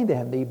saying they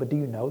have need, but do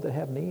you know they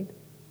have need?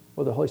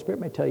 Well, the Holy Spirit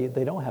may tell you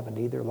they don't have a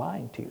need. They're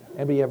lying to you.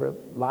 Anybody ever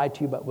lied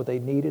to you about what they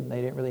needed and they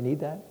didn't really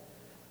need that?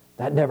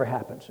 That never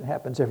happens. It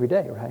happens every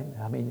day, right?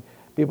 I mean,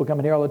 people come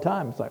in here all the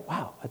time. It's like,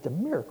 wow, that's a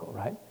miracle,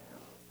 right?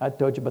 I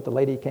told you about the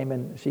lady who came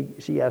in.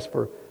 She asked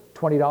for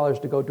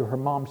 $20 to go to her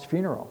mom's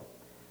funeral.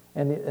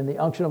 And the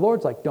unction of the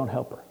Lord's like, don't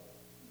help her.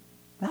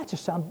 That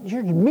just sounds,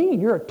 you're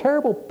mean. You're a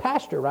terrible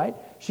pastor, right?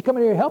 She come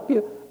in here to help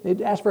you.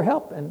 They'd ask for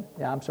help. And,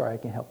 yeah, I'm sorry, I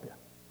can't help you.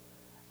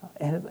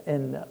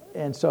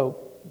 And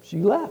so she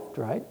left,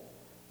 right?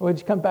 When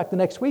she comes back the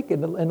next week,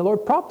 and the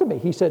Lord prompted me.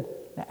 He said,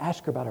 now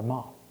ask her about her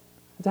mom.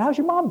 I said, how's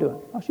your mom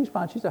doing? Oh, she's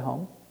fine. She's at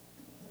home.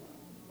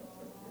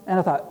 And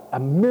I thought, a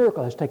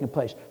miracle has taken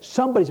place.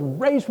 Somebody's been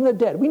raised from the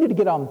dead. We need to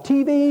get on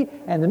TV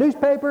and the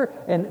newspaper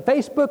and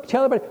Facebook,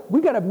 tell everybody,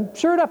 we got a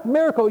sure enough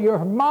miracle.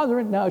 Your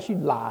mother, no, she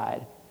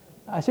lied.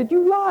 I said,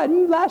 you lied.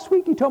 Last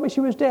week you told me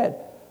she was dead.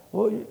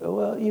 Well,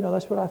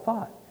 that's what I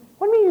thought.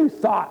 What do you mean you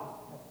thought?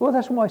 Well,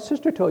 that's what my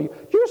sister told you.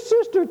 Your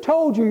sister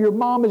told you your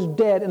mom is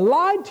dead and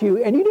lied to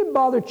you, and you didn't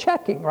bother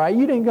checking, right?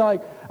 You didn't go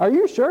like, are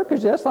you sure?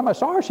 Because last time I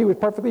saw her, she was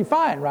perfectly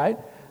fine, right?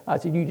 I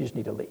said, you just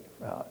need to leave.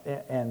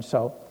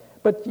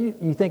 But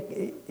you think,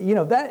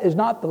 that is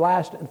not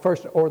the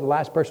first or the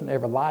last person that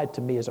ever lied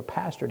to me as a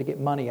pastor to get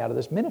money out of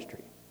this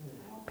ministry.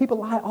 People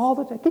lie all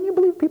the time. Can you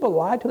believe people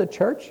lie to the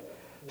church?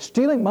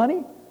 Stealing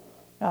money?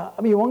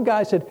 One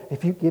guy said,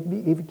 if you give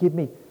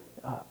me,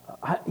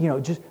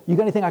 just, you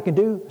got anything I can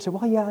do? I said,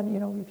 well, yeah,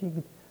 if you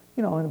could,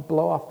 and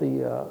blow off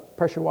the,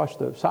 pressure wash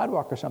the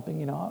sidewalk or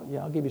something,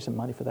 I'll give you some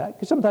money for that.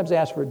 Because sometimes they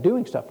ask for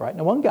doing stuff, right?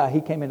 Now, one guy, he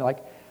came in like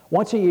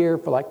once a year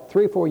for like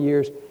 3 or 4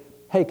 years.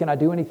 Hey, can I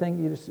do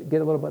anything? You just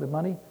get a little bit of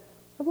money?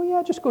 I said, well,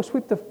 yeah, just go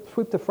sweep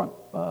the front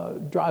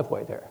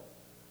driveway there.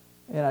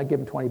 And I'd give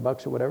him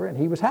 $20 or whatever, and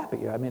he was happy.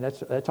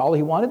 That's all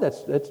he wanted.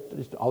 That's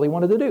all he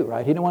wanted to do,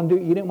 right? He didn't want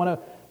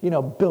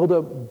to build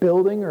a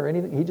building or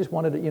anything. He just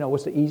wanted to,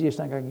 what's the easiest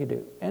thing I can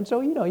do? And so,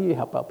 you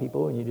help out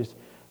people, and you just,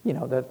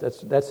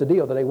 that's the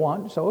deal that they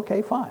want. So,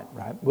 okay, fine,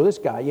 right? Well, this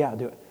guy, yeah, I'll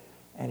do it.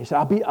 And he said,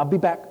 I'll be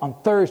back on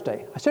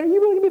Thursday. I said, are you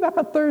really gonna be back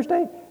on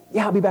Thursday?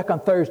 Yeah, I'll be back on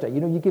Thursday.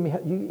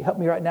 You help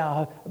me right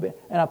now.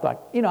 And I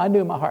thought, I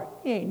knew in my heart,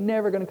 he ain't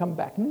never gonna come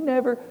back.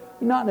 Never,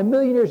 not in a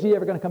million years is he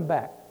ever gonna come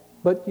back.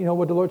 But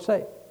what did the Lord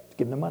say? Just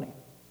give him the money.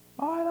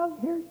 All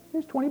right,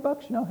 here's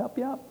 $20, help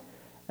you out.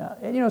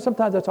 And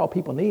sometimes that's all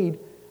people need.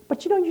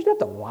 But you don't have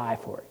to lie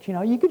for it.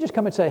 You could just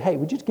come and say, hey,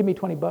 would you just give me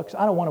 $20?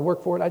 I don't want to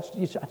work for it. I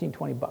need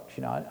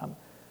 $20. I'm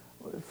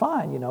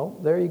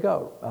fine. There you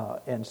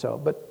go.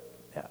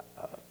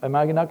 Am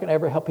I not going to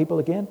ever help people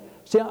again?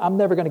 See, I'm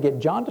never going to get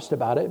jaundiced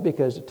about it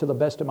because to the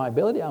best of my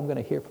ability, I'm going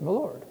to hear from the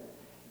Lord.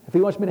 If he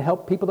wants me to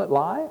help people that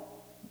lie,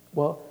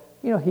 well,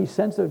 he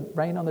sends the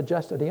rain on the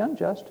just and the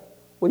unjust.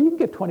 Well, you can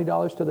give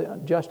 $20 to the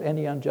just and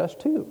the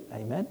unjust too.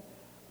 Amen.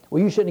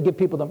 Well, you shouldn't give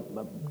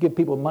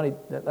people money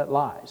that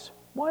lies.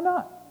 Why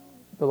not?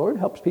 The Lord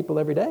helps people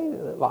every day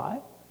that lie.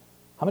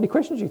 How many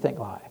Christians do you think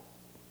lie?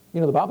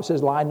 The Bible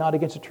says lie not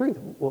against the truth.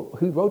 Well,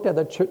 who wrote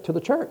that to the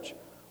church?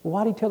 Well,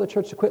 why did he tell the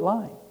church to quit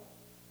lying?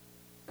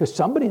 Because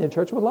somebody in the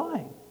church was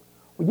lying.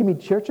 Well, you mean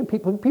church and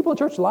people in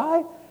church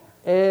lie?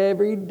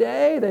 Every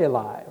day they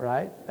lie,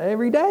 right?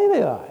 Every day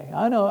they lie.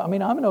 I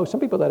know some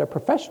people that are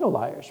professional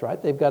liars,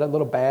 right? They've got a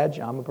little badge,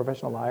 I'm a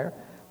professional liar,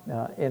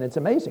 and it's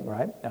amazing,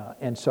 right?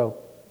 And so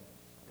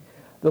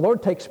the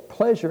Lord takes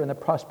pleasure in the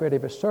prosperity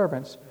of his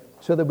servants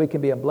so that we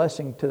can be a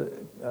blessing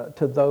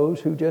to those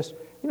who just,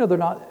 they're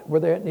not where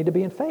they need to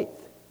be in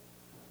faith.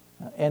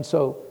 And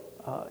so,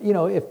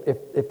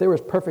 if there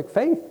was perfect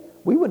faith,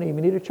 we wouldn't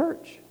even need a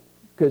church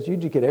because you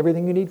just get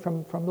everything you need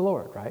from the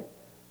Lord, right?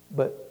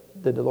 But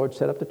did the Lord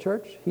set up the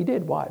church? He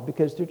did. Why?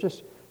 Because there's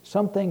just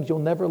some things you'll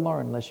never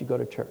learn unless you go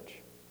to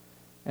church.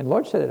 And the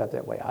Lord set it up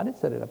that way. I didn't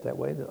set it up that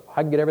way.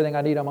 I can get everything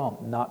I need on my own.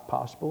 Not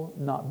possible,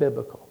 not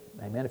biblical.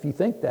 Amen. If you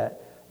think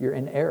that, you're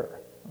in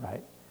error,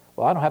 right?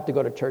 Well, I don't have to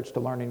go to church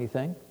to learn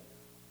anything.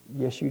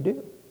 Yes, you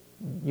do.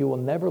 You will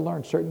never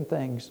learn certain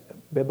things,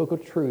 biblical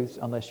truths,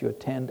 unless you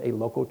attend a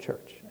local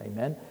church.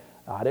 Amen.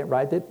 I didn't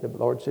write it. The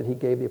Lord said he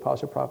gave the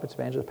apostles, prophets,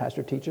 evangelists,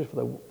 pastors, teachers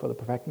for the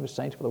perfecting of the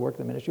saints, for the work of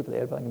the ministry, for the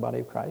edifying of the body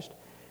of Christ.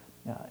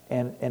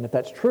 And if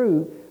that's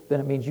true, then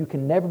it means you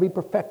can never be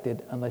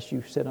perfected unless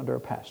you sit under a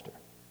pastor.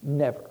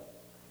 Never.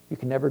 You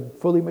can never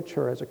fully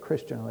mature as a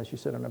Christian unless you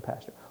sit under a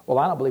pastor. Well,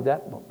 I don't believe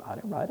that. Well, I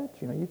didn't write it.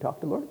 You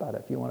talk to the Lord about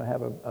it. If you want to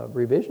have a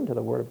revision to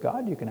the Word of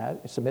God, you can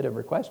submit a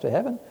request to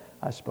heaven,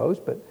 I suppose.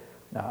 But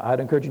I'd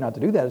encourage you not to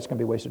do that. It's going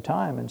to be a waste of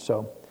time. And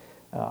so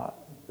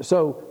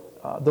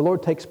the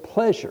Lord takes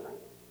pleasure.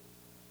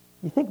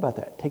 You think about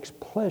that. Takes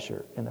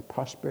pleasure in the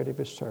prosperity of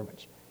his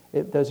servants.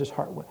 It does his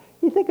heart well.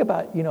 You think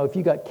about, if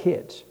you got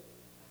kids,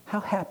 how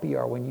happy you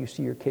are when you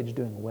see your kids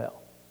doing well.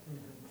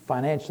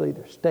 Financially,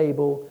 they're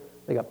stable.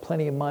 They got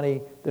plenty of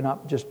money. They're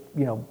not just,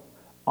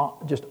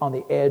 just on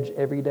the edge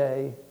every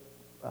day.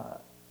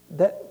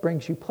 That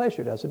brings you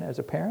pleasure, doesn't it, as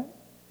a parent?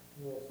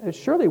 Yes. It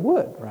surely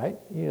would, right?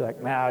 You're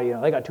like,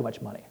 they got too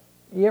much money.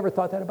 You ever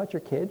thought that about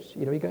your kids?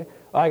 You go,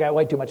 I got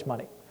way too much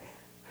money.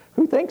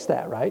 Who thinks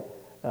that, right?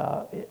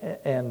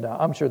 And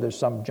I'm sure there's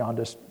some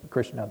jaundiced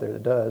Christian out there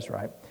that does,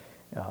 right?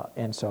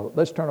 And so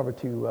let's turn over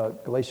to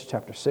Galatians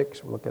chapter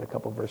 6. We'll look at a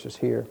couple verses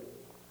here.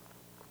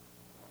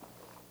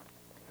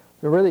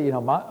 So really,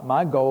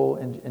 my goal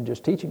in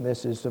just teaching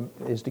this is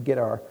to get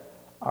our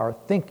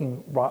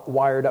thinking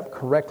wired up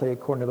correctly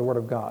according to the Word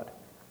of God.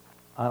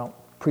 I don't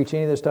preach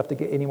any of this stuff to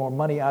get any more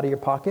money out of your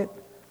pocket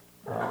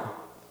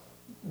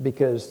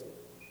because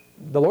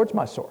the Lord's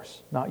my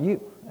source, not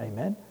you.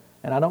 Amen.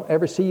 And I don't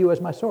ever see you as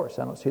my source.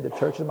 I don't see the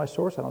church as my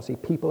source. I don't see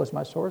people as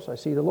my source. I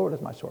see the Lord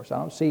as my source. I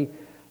don't see,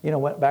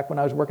 back when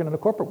I was working in the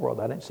corporate world,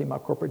 I didn't see my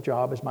corporate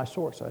job as my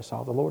source. I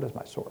saw the Lord as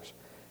my source.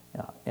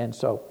 And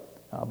so,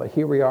 but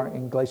here we are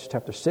in Galatians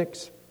chapter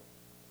 6.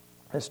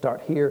 Let's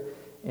start here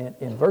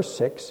in verse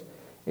 6.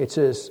 It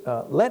says,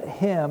 let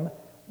him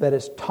that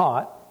is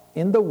taught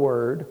in the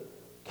word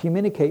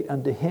communicate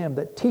unto him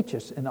that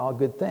teacheth in all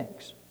good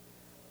things.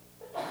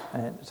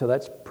 And so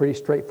that's pretty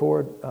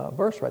straightforward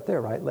verse right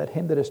there, right? Let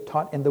him that is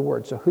taught in the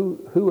word. So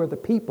who are the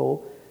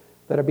people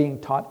that are being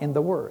taught in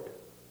the word?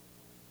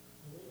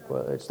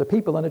 Well, it's the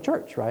people in the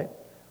church, right?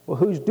 Well,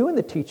 who's doing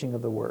the teaching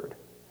of the word?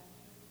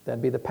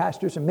 That'd be the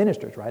pastors and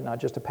ministers, right? Not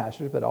just the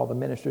pastors, but all the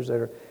ministers that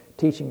are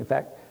teaching. In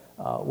fact,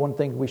 one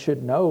thing we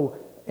should know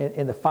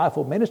in the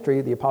fivefold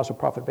ministry, the apostle,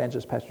 prophet,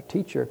 evangelist, pastor,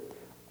 teacher,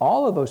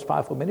 all of those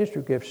fivefold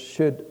ministry gifts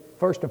should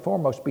first and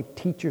foremost be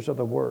teachers of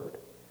the word.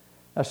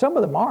 Now, some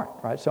of them aren't,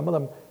 right? Some of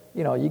them,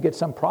 you get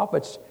some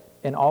prophets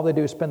and all they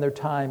do is spend their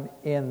time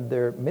in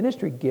their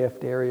ministry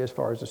gift area as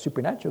far as the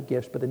supernatural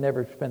gifts, but they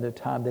never spend their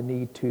time they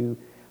need to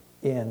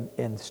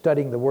in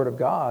studying the Word of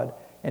God,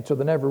 and so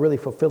they're never really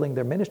fulfilling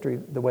their ministry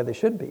the way they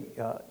should be.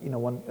 A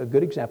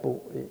good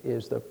example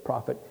is the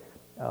prophet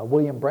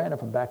William Branham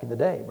from back in the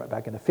day, right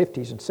back in the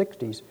 50s and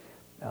 60s.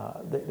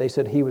 They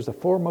said he was the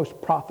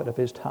foremost prophet of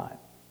his time.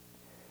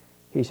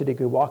 He said he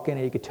could walk in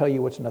and he could tell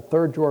you what's in the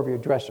third drawer of your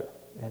dresser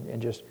and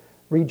just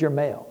read your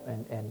mail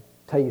and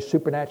tell you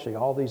supernaturally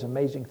all these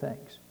amazing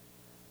things.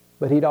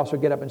 But he'd also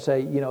get up and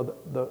say,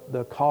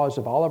 the cause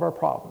of all of our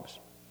problems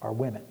are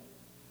women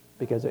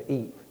because of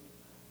Eve,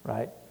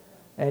 right?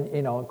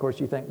 And, of course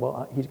you think,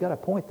 well, he's got a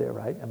point there,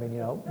 right? I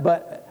mean,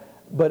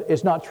 but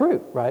it's not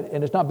true, right?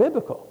 And it's not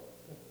biblical.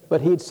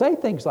 But he'd say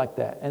things like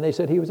that. And they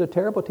said he was a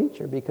terrible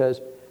teacher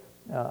because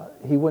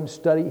he wouldn't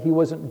study, he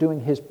wasn't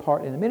doing his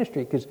part in the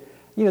ministry because,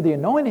 the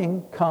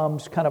anointing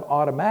comes kind of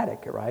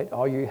automatic, right?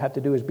 All you have to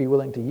do is be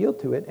willing to yield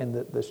to it and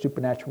the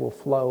supernatural will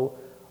flow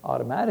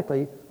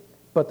automatically.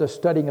 But the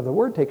studying of the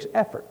Word takes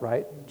effort,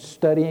 right?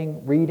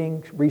 Studying,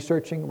 reading,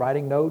 researching,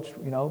 writing notes,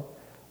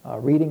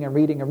 reading and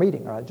reading and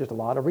reading, right? Just a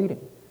lot of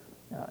reading.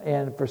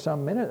 And for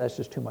some minute, that's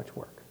just too much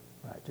work,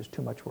 right? Just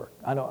too much work.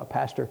 I know a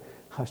pastor,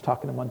 I was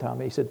talking to him one time,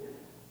 he said,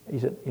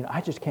 I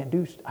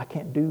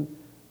can't do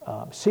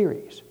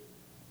series.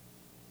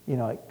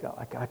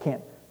 I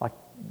can't, like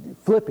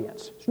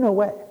Philippians. There's no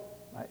way.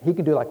 Right? He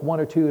can do like one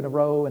or two in a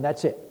row, and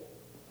that's it.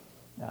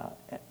 I'm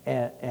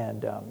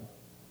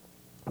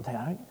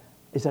thinking,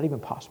 is that even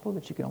possible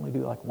that you can only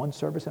do like one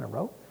service in a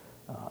row?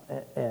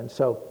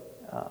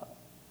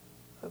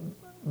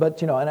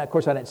 But and of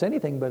course I didn't say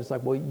anything, but it's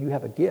like, well, you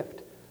have a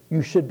gift.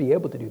 You should be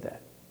able to do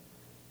that.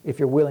 If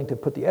you're willing to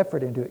put the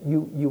effort into it,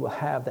 you will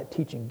have that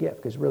teaching gift,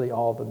 because really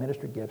all the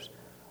ministry gifts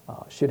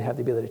should have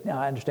the ability. Now,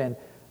 I understand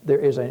there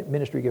is a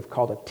ministry gift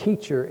called a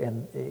teacher,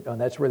 and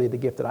that's really the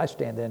gift that I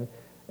stand in.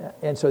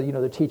 And so,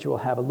 the teacher will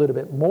have a little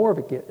bit more of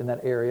a gift in that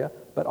area,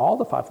 but all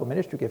the fivefold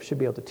ministry gifts should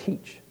be able to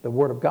teach the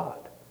Word of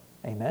God.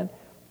 Amen?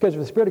 Because if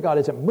the Spirit of God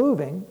isn't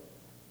moving,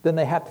 then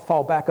they have to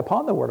fall back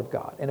upon the Word of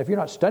God. And if you're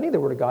not studying the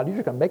Word of God, you're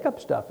just going to make up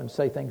stuff and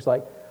say things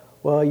like,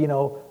 well,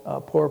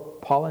 poor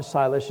Paul and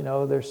Silas,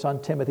 their son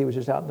Timothy was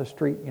just out in the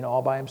street,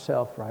 all by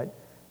himself, right?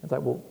 It's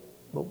like, well,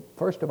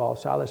 first of all,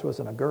 Silas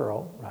wasn't a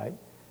girl, right?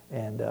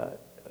 And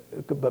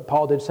but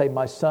Paul did say,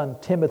 my son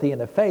Timothy in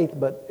the faith,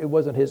 but it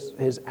wasn't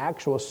his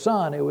actual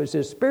son, it was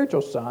his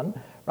spiritual son,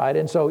 right?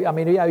 And so, you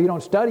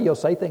don't study, you'll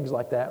say things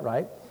like that,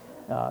 right?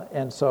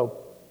 So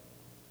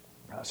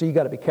you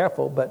got to be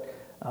careful, but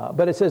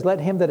it says, let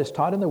him that is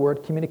taught in the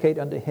word communicate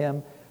unto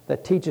him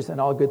that teacheth in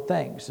all good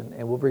things.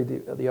 And we'll read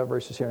the other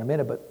verses here in a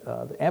minute, but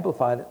the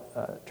Amplified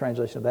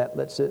translation of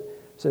that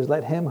says,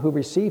 let him who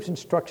receives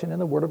instruction in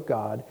the word of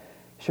God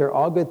share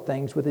all good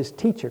things with his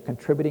teacher,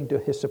 contributing to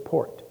his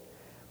support.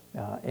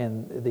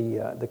 And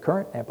the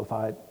current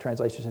Amplified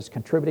translation says,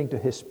 contributing to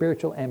his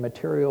spiritual and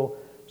material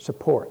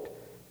support.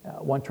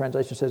 One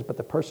translation says, but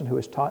the person who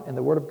is taught in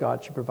the word of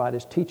God should provide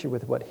his teacher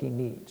with what he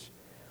needs.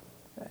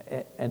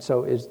 And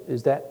so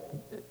is that,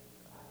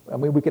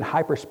 we could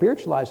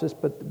hyper-spiritualize this,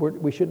 but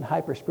we shouldn't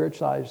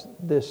hyper-spiritualize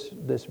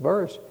this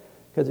verse,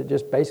 because it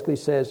just basically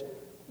says,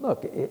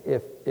 look,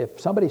 if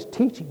somebody's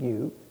teaching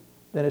you,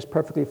 then it's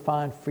perfectly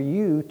fine for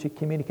you to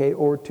communicate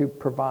or to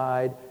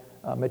provide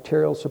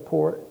material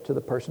support to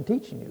the person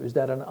teaching you. Is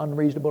that an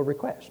unreasonable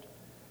request?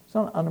 It's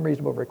not an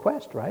unreasonable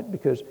request, right?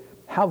 Because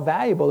how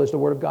valuable is the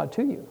Word of God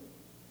to you?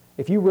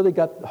 If you really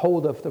got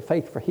hold of the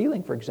faith for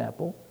healing, for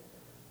example,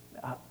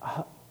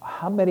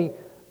 how many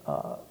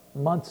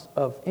months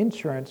of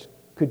insurance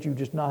could you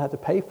just not have to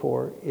pay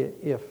for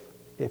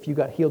if you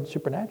got healed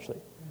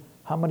supernaturally?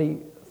 How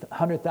many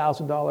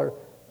 $100,000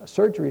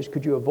 surgeries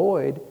could you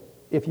avoid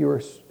if you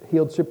were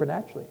healed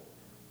supernaturally?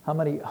 How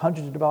many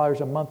hundreds of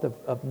dollars a month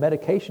of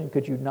medication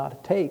could you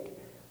not take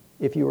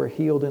if you were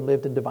healed and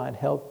lived in divine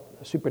health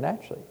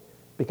supernaturally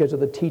because of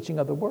the teaching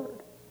of the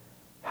Word?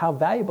 How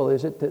valuable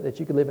is it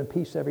that you could live in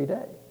peace every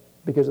day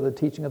because of the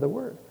teaching of the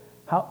Word?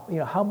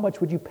 How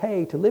much would you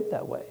pay to live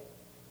that way?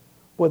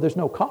 Well, there's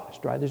no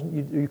cost, right?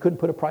 You couldn't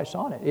put a price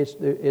on it.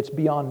 It's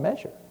beyond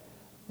measure.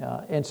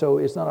 And so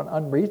it's not an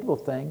unreasonable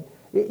thing.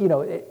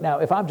 Now,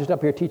 if I'm just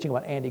up here teaching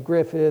about Andy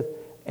Griffith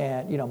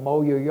and,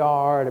 mow your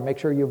yard and make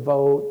sure you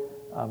vote,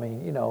 I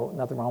mean,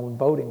 nothing wrong with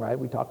voting, right?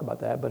 We talk about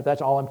that. But if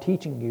that's all I'm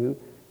teaching you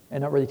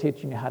and not really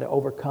teaching you how to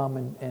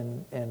overcome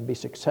and be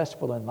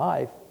successful in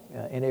life,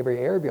 in every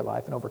area of your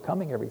life and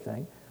overcoming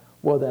everything,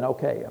 well, then,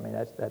 okay, I mean,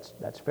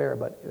 that's fair.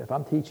 But if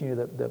I'm teaching you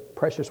the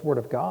precious Word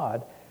of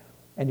God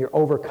and you're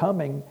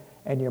overcoming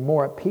and you're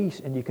more at peace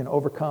and you can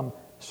overcome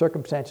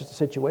circumstances and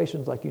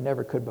situations like you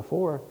never could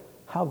before,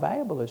 how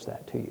valuable is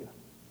that to you?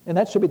 And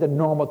that should be the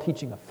normal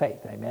teaching of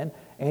faith, amen?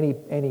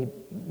 Any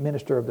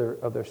minister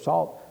of their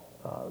salt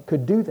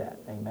could do that,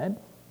 amen?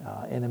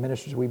 And the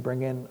ministers we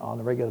bring in on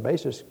a regular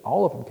basis,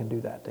 all of them can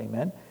do that,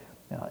 amen?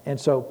 And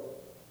so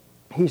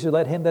he said,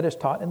 let him that is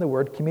taught in the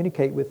word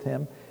communicate with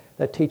him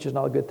that teaches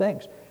all good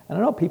things. And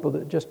I know people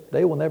that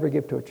they will never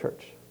give to a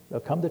church.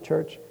 They'll come to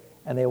church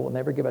and they will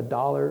never give a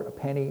dollar, a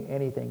penny,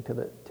 anything to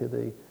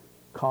the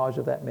cause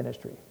of that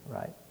ministry,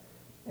 right?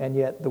 And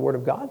yet the Word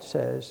of God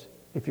says,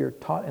 if you're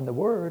taught in the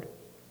Word,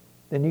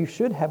 then you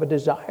should have a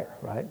desire,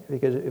 right?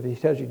 Because if he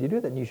tells you to do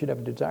that, then you should have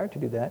a desire to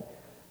do that.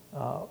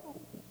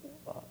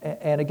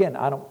 And again,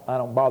 I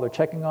don't bother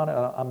checking on it.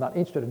 I'm not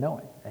interested in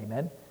knowing,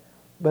 amen?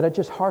 But it's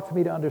just hard for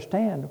me to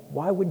understand,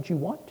 why wouldn't you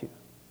want to,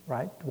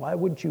 right? Why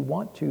wouldn't you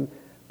want to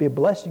be a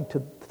blessing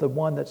to the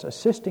one that's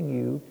assisting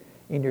you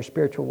in your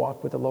spiritual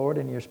walk with the Lord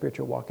and your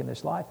spiritual walk in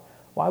this life?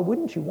 Why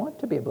wouldn't you want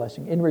to be a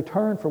blessing in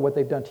return for what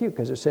they've done to you?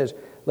 Because it says,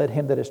 let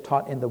him that is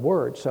taught in the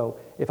Word. So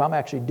if I'm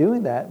actually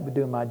doing that,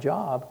 doing my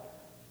job,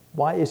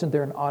 why isn't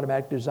there an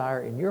automatic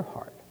desire in your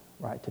heart,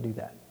 right, to do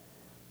that?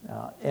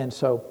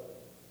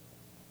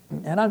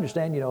 And I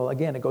understand,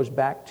 again, it goes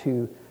back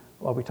to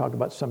what we talked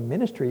about. Some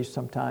ministries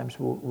sometimes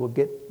will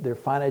get their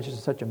finances in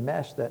such a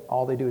mess that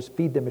all they do is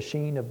feed the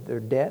machine of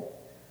their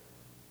debt.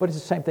 But it's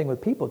the same thing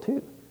with people,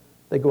 too.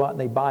 They go out and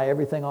they buy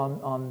everything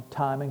on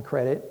time and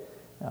credit,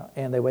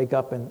 and they wake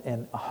up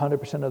and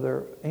 100% of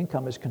their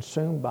income is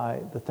consumed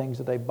by the things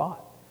that they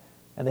bought.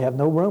 And they have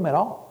no room at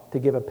all to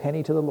give a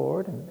penny to the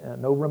Lord,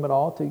 and no room at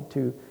all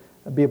to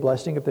be a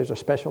blessing if there's a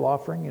special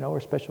offering, or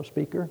a special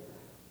speaker.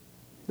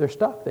 They're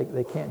stuck.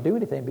 They can't do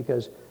anything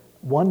because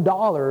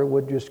 $1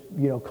 would just,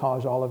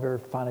 cause all of their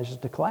finances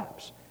to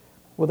collapse.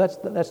 Well,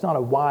 that's not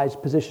a wise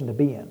position to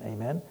be in,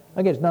 amen?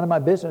 Again, it's none of my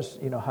business,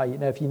 how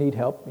if you need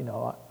help,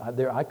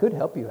 I could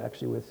help you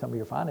actually with some of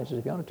your finances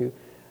if you wanted to.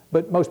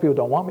 But most people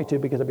don't want me to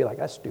because they'll be like,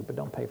 that's stupid,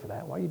 don't pay for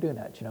that. Why are you doing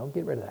that?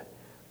 Get rid of that.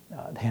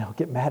 They don't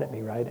get mad at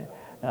me, right?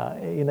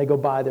 And they go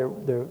buy the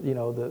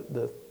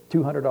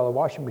 $200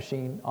 washing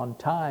machine on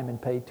time and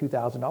pay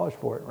 $2,000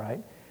 for it,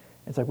 right?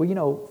 It's like, well,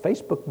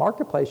 Facebook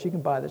Marketplace, you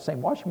can buy the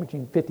same washing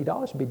machine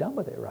 $50 and be done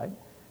with it, right?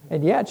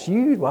 And yeah, it's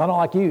used. Well, I don't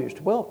like used.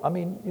 Well, I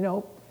mean,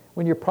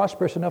 when you're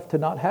prosperous enough to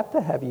not have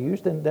to have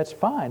used, then that's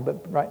fine.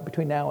 But right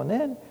between now and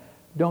then,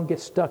 don't get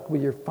stuck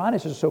with your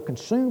finances so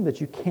consumed that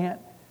you can't,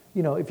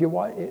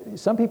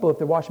 some people, if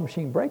their washing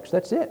machine breaks,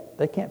 that's it.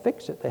 They can't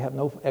fix it. They have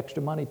no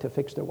extra money to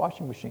fix their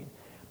washing machine.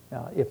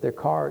 If their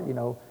car,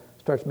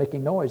 starts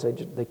making noise,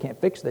 they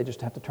can't fix it. They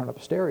just have to turn up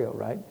the stereo,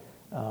 right?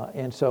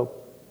 And so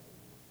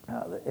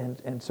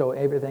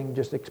everything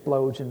just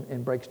explodes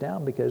and breaks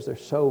down because they're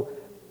so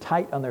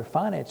tight on their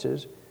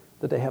finances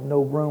that they have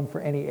no room for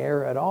any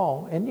error at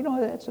all. And,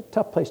 that's a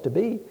tough place to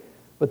be.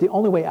 But the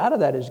only way out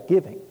of that is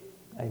giving.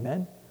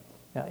 Amen?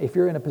 Now, if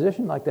you're in a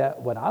position like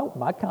that,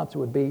 my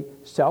counsel would be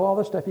sell all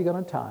the stuff you got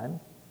on time,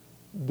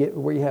 get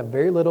where you have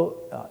very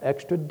little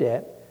extra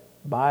debt,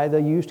 buy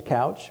the used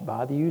couch,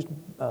 buy the used,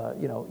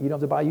 you don't have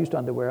to buy used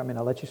underwear. I mean,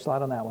 I'll let you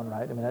slide on that one,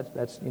 right? I mean,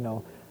 that's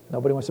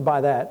nobody wants to buy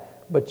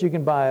that. But you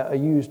can buy a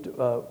used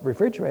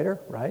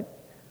refrigerator, right?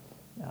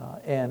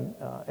 And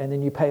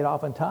then you pay it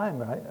off in time,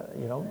 right?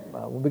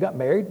 When we got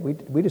married,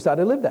 we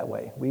decided to live that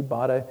way. We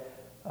bought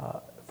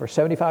for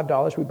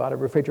 $75, we bought a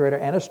refrigerator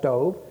and a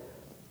stove.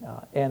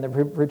 And the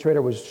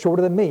refrigerator was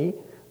shorter than me,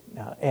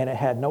 and it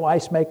had no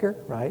ice maker,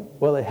 right?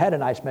 Well, it had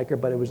an ice maker,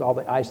 but it was all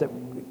the ice that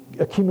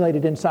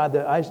accumulated inside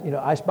the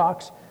ice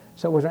box.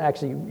 So it wasn't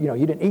actually,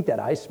 you didn't eat that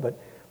ice, but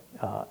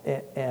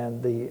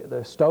and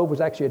the stove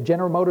was actually a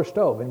General Motors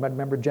stove. Anybody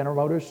remember General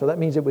Motors? So that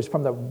means it was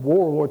from the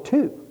World War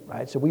II,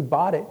 right? So we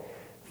bought it.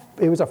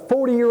 It was a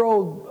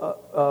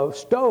 40-year-old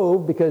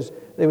stove because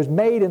it was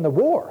made in the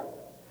war,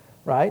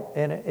 right?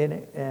 And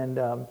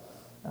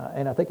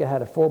I think it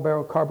had a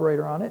 4-barrel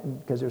carburetor on it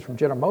because it was from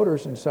General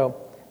Motors. And so,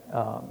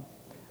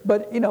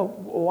 but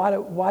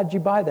why'd you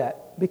buy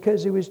that?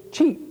 Because it was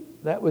cheap.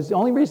 That was the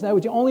only reason. That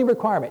was the only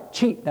requirement.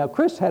 Cheap. Now,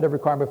 Chris had a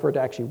requirement for it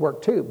to actually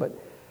work too. But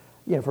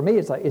for me,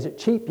 it's like, is it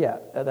cheap? Yeah,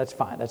 that's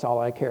fine. That's all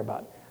I care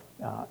about.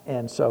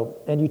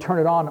 And you turn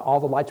it on, all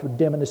the lights would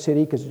dim in the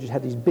city because it just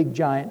had these big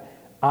giant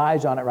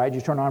eyes on it, right?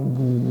 You turn it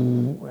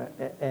on,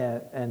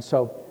 and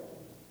so.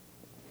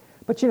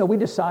 But we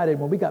decided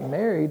when we got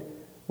married,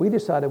 we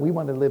decided we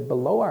wanted to live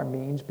below our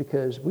means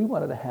because we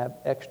wanted to have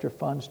extra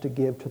funds to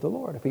give to the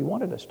Lord if He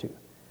wanted us to.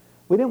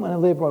 We didn't want to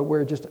live where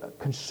we're just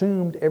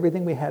consumed.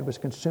 Everything we had was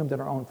consumed in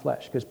our own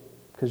flesh because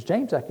Because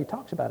James actually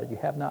talks about it. You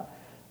have not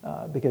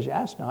because you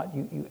ask not.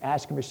 You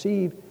ask and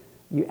receive.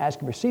 You ask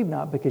and receive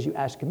not because you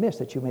ask amiss,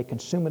 that you may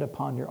consume it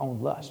upon your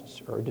own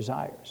lusts or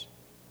desires.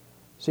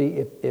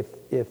 See,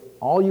 if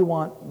all you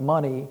want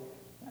money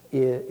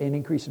in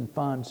increase in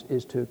funds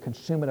is to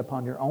consume it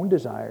upon your own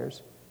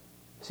desires,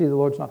 see, the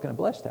Lord's not going to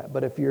bless that.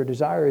 But if your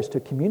desire is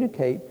to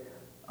communicate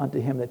unto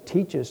him that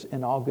teaches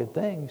in all good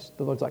things,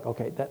 the Lord's like,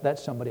 okay,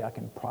 that's somebody I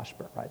can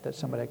prosper, right? That's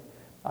somebody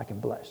I can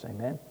bless,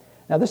 amen?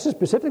 Now, this is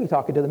specifically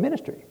talking to the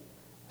ministry.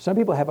 Some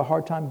people have a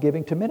hard time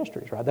giving to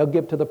ministries, right? They'll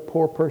give to the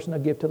poor person,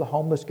 they'll give to the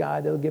homeless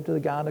guy, they'll give to the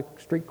guy on the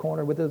street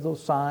corner with his little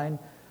sign,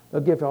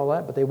 they'll give to all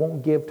that, but they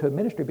won't give to a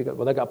ministry because,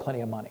 well, they got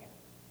plenty of money.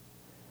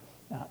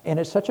 And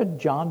it's such a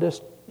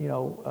jaundiced,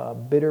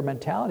 bitter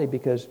mentality,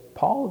 because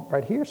Paul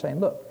right here is saying,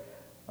 look,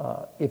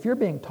 if you're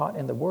being taught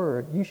in the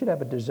Word, you should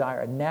have a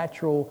desire, a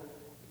natural,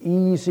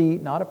 easy,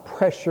 not a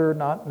pressure,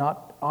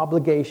 not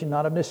obligation,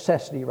 not a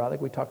necessity, right,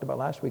 like we talked about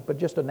last week, but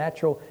just a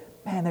natural,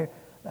 man,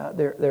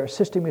 they're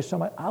assisting me so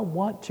much. I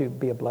want to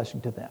be a blessing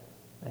to them.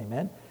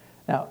 Amen?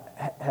 Now,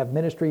 have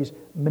ministries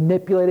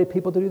manipulated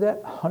people to do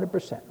that?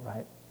 100%,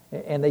 right?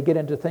 And they get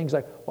into things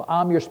like, well,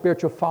 I'm your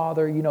spiritual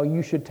father,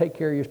 you should take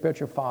care of your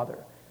spiritual father.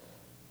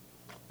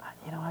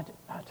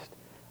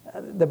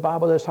 The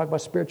Bible does talk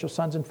about spiritual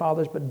sons and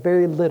fathers, but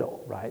very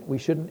little, right? We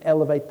shouldn't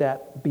elevate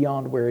that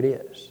beyond where it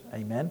is.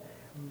 Amen?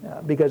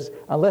 Because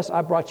unless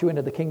I brought you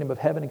into the kingdom of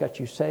heaven and got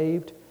you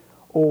saved,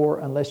 or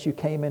unless you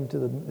came into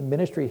the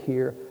ministry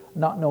here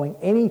not knowing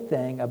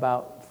anything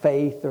about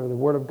faith or the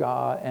Word of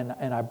God,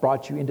 and I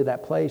brought you into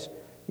that place,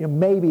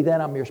 maybe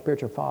then I'm your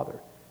spiritual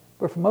father.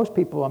 But for most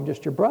people, I'm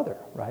just your brother,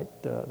 right?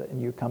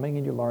 And you're coming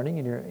and you're learning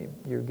and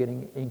you're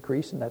getting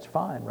increase, and that's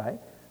fine, right?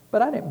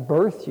 But I didn't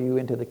birth you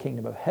into the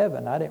kingdom of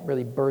heaven. I didn't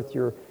really birth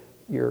your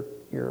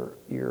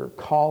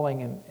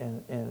calling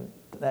and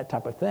that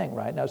type of thing,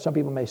 right? Now, some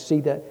people may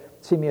see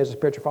me as a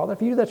spiritual father.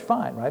 If you do, that's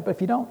fine, right? But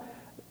if you don't,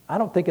 I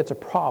don't think it's a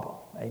problem.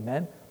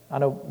 Amen. I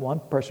know one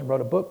person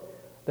wrote a book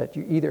that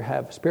you either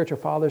have spiritual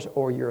fathers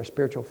or you're a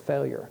spiritual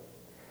failure.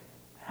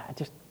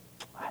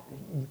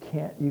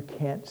 You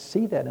can't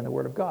see that in the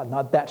Word of God,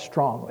 not that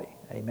strongly.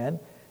 Amen.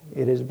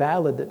 It is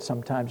valid that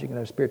sometimes you can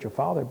have a spiritual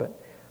father,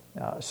 but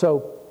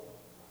so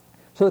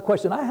the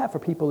question I have for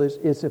people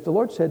is if the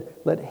Lord said,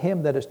 let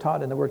him that is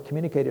taught in the Word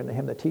communicate unto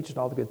him that teaches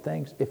all the good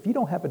things, if you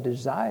don't have a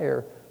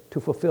desire to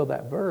fulfill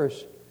that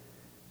verse,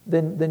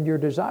 then your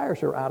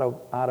desires are out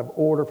of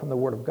order from the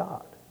Word of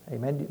God.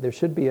 Amen. There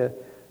should be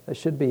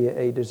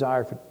a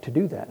desire to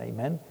do that.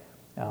 Amen.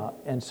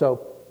 And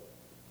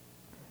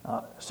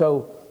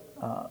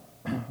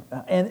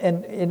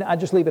I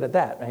just leave it at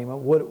that.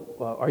 Amen. What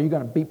are you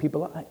going to beat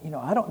people up?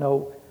 I don't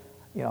know.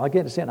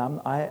 Again,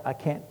 I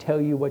can't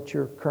tell you what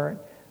your current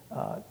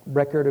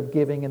record of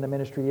giving in the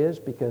ministry is,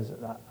 because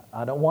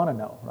I don't want to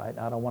know, right?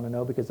 I don't want to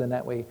know, because then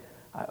that way,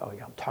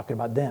 I'm talking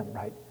about them,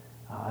 right?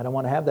 I don't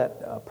want to have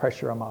that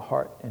pressure on my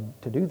heart and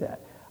to do that.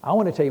 I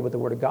want to tell you what the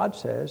Word of God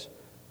says,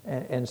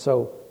 and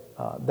so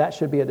that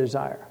should be a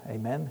desire,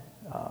 amen?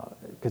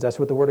 Because that's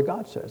what the Word of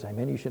God says,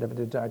 amen? You should have a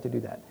desire to do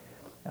that.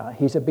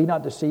 He said, be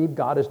not deceived,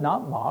 God is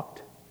not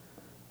mocked,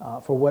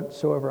 for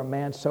whatsoever a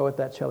man soweth,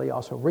 that shall he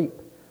also reap.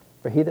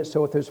 For he that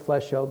soweth to his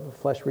flesh shall of the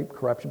flesh reap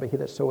corruption, but he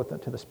that soweth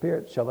unto the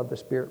Spirit shall of the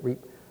Spirit reap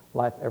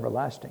life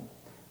everlasting.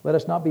 Let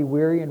us not be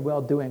weary in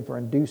well-doing, for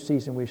in due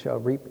season we shall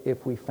reap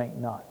if we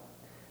faint not.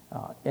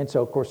 And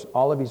so, of course,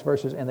 all of these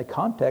verses, and the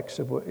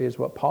context is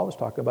what Paul is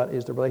talking about,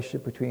 is the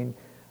relationship between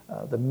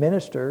the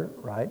minister,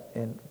 right,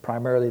 and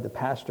primarily the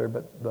pastor,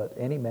 but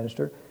any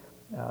minister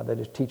that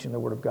is teaching the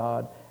Word of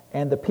God,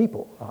 and the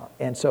people.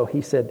 And so he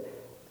said,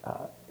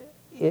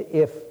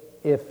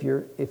 if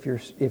you're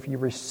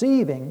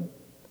receiving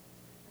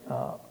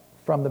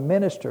from the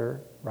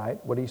minister,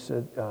 right, what he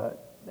said,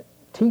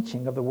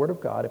 teaching of the Word of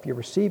God, if you're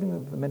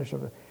receiving the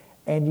minister,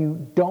 and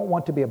you don't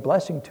want to be a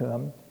blessing to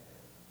him,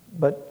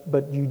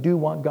 but you do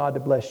want God to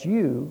bless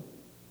you,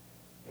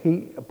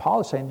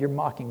 Paul is saying you're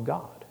mocking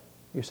God.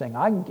 You're saying,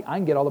 I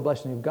can get all the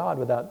blessings of God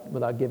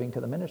without giving to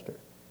the minister.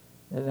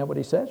 Isn't that what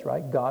he says,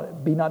 right?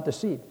 God, be not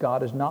deceived.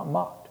 God is not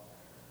mocked.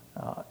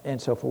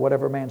 And so for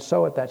whatever man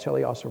soweth, that shall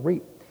he also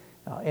reap.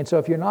 And so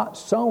if you're not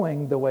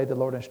sowing the way the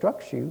Lord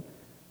instructs you,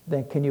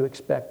 then can you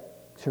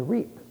expect to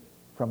reap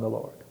from the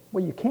Lord?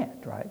 Well, you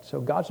can't, right? So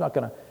God's not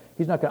going to,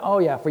 he's not going to, oh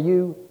yeah, for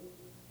you,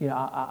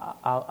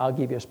 I'll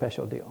give you a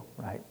special deal,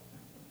 right?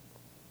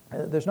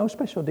 There's no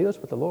special deals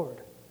with the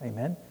Lord.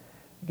 Amen.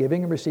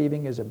 Giving and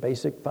receiving is a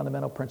basic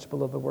fundamental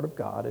principle of the Word of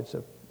God. It's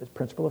a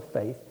principle of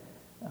faith.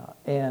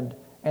 And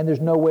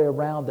there's no way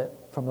around it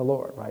from the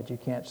Lord, right? You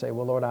can't say,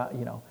 well, Lord,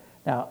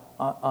 Now,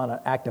 on an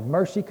act of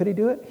mercy, could he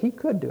do it? He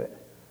could do it.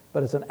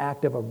 But it's an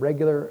act of a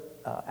regular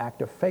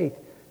act of faith.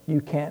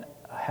 You can't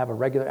have a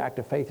regular act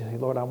of faith and say,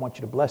 Lord, I want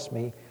you to bless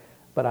me,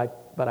 but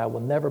I will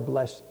never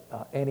bless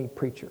any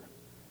preacher.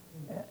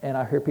 And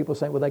I hear people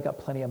saying, well, they got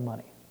plenty of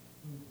money.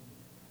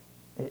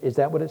 Is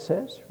that what it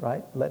says,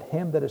 right? Let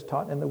him that is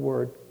taught in the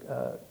Word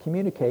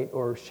communicate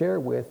or share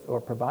with or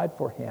provide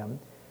for him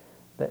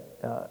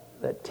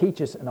that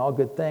teaches in all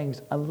good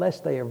things,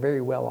 unless they are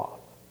very well off.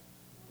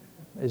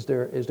 Is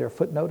there a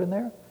footnote in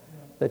there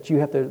that you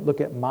have to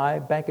look at my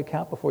bank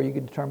account before you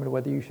can determine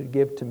whether you should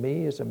give to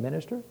me as a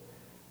minister?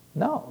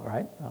 No,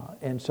 right?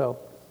 And so,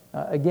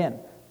 again,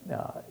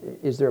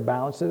 is there a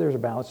balance there? There's a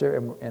balance there.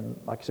 And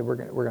like I said, we're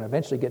going to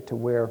eventually get to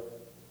where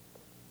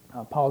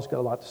Paul's got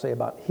a lot to say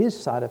about his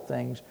side of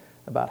things,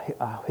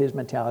 about his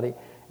mentality.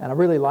 And I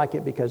really like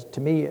it because,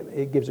 to me,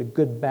 it gives a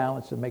good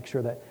balance to make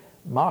sure that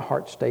my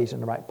heart stays in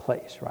the right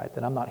place, right?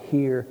 That I'm not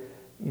here,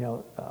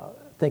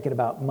 thinking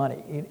about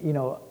money.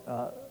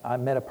 I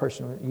met a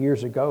person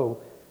years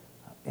ago,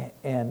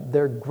 and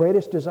their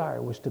greatest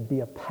desire was to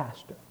be a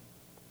pastor.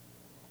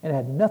 And it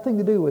had nothing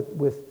to do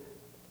with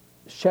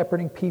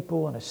shepherding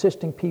people and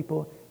assisting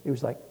people. It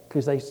was like,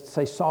 because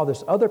they saw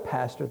this other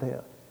pastor,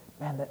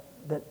 that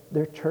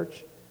their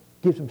church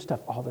gives them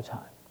stuff all the time.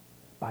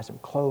 Buys them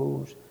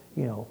clothes,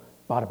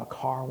 bought him a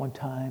car one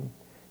time.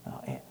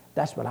 And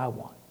that's what I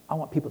want. I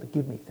want people to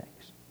give me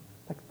things.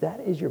 Like, that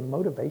is your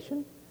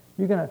motivation?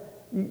 You're going to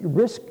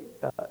risk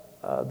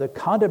the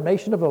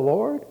condemnation of the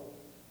Lord?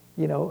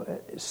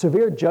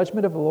 Severe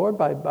judgment of the Lord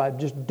by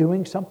just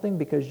doing something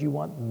because you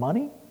want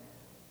money?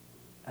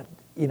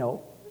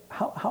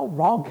 How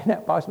wrong can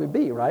that possibly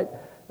be, right?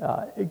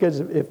 Because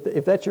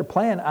if that's your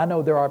plan, I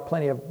know there are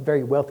plenty of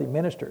very wealthy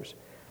ministers.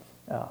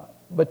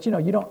 But, you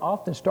don't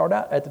often start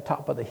out at the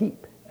top of the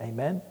heap.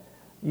 Amen?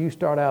 You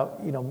start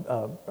out,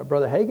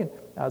 Brother Hagin,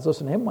 I was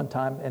listening to him one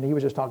time, and he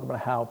was just talking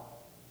about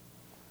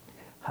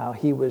how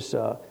he was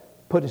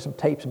putting some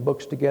tapes and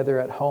books together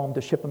at home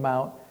to ship them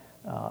out.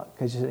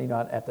 Because he said,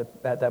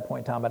 at that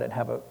point in time, I didn't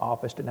have an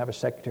office, didn't have a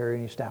secretary,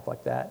 any staff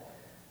like that.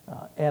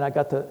 And I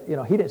got to,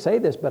 he didn't say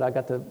this, but I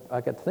got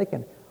to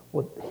thinking,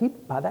 well,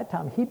 by that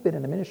time, he'd been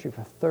in the ministry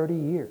for 30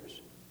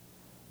 years.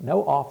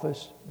 No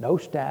office, no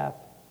staff,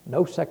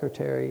 no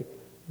secretary,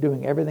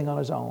 doing everything on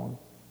his own.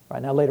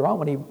 Right now, later on,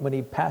 when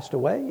he passed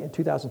away in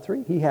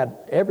 2003, he had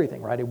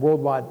everything, right? A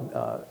worldwide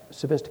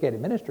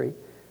sophisticated ministry.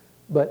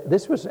 But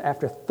this was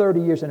after 30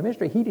 years in the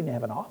ministry. He didn't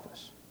have an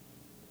office.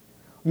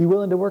 Are you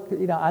willing to work?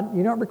 You're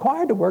not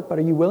required to work, but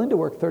are you willing to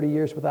work 30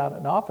 years without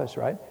an office,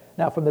 right?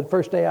 Now, from the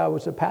first day I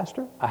was a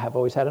pastor, I have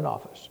always had an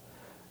office.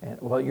 And,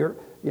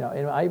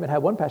 and I even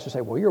had one pastor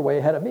say, well, you're way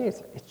ahead of me.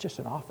 It's just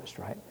an office,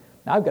 right?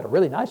 Now, I've got a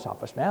really nice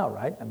office now,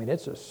 right? I mean,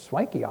 it's a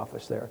swanky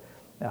office there.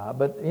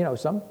 But,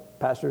 some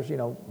pastors,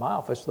 my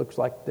office looks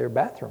like their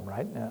bathroom,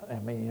 right?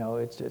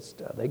 It's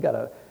they got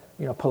a,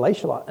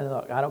 palatial, and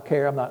look, I don't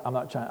care. I'm not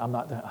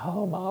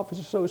my office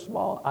is so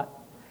small.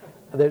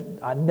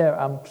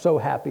 I'm so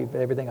happy with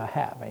everything I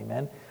have,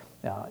 amen?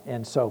 Are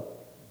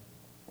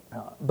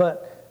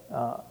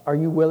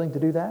you willing to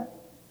do that,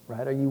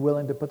 right? Are you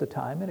willing to put the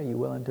time in? Are you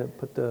willing to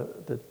put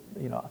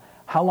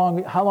how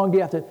long do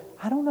you have to,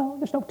 I don't know,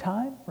 there's no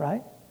time,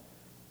 right?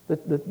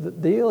 The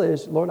deal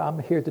is, Lord, I'm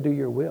here to do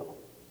your will,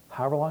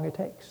 however long it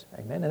takes,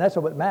 amen? And that's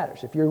what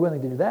matters. If you're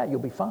willing to do that, you'll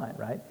be fine,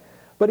 right?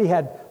 But he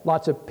had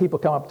lots of people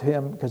come up to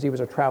him because he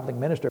was a traveling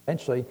minister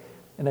eventually,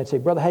 and they'd say,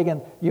 Brother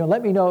Hagin,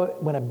 let me know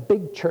when a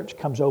big church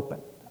comes open.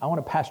 I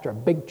want to pastor a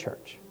big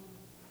church.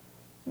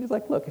 And he's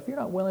like, look, if you're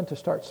not willing to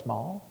start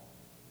small,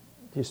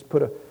 just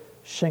put a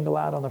shingle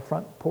out on the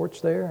front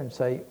porch there and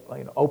say,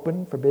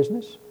 open for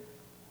business.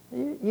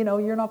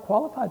 You're not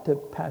qualified to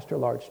pastor a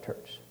large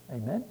church.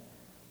 Amen?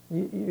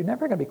 You're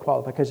never going to be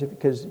qualified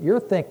because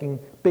you're thinking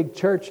big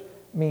church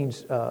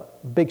means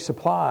big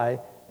supply,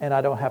 and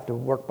I don't have to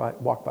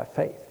walk by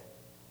faith.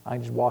 I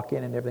can just walk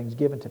in and everything's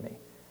given to me.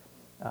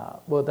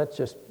 Well, that's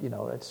just,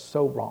 that's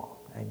so wrong.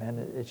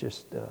 Amen? It's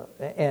just,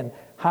 and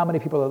how many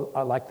people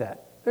are like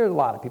that? There are a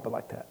lot of people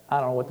like that. I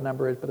don't know what the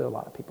number is, but there are a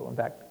lot of people. In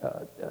fact,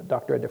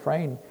 Dr. Ed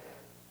Dufresne,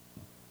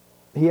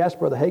 he asked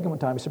Brother Hagin one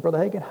time, he said, Brother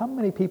Hagin, how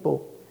many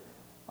people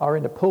are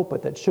in the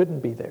pulpit that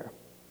shouldn't be there?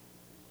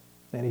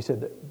 And he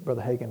said that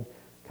Brother Hagin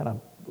kind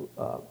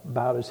of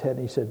bowed his head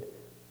and he said,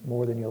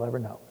 more than you'll ever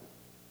know.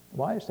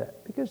 Why is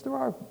that? Because there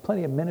are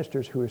plenty of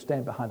ministers who are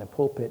standing behind the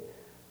pulpit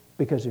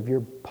because of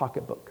your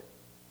pocketbook,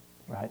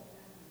 right?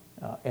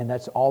 And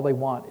that's all they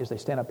want is they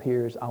stand up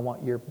here is, I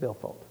want your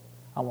billfold.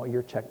 I want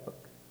your checkbook.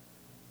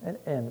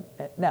 And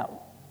now,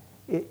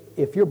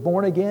 if you're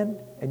born again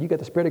and you got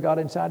the Spirit of God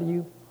inside of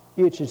you,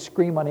 it should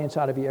scream on the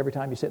inside of you every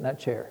time you sit in that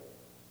chair.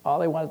 All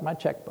they want is my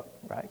checkbook,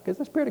 right? Because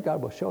the Spirit of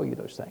God will show you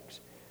those things.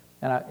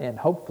 And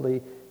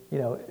hopefully,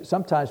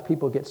 sometimes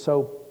people get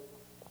so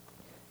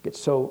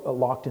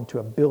locked into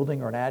a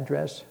building or an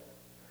address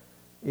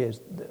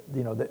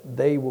that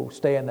they will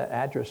stay in that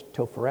address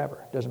till forever.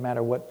 It doesn't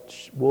matter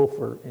what wolf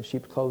or in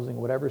sheep's clothing,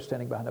 whatever is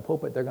standing behind the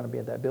pulpit, they're going to be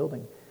at that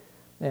building.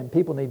 And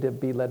people need to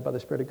be led by the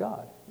Spirit of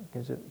God.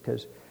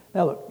 Because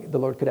now look, the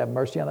Lord could have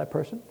mercy on that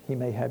person. He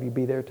may have you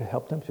be there to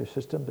help them, to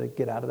assist them to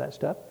get out of that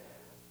stuff.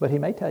 But he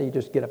may tell you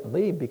just get up and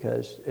leave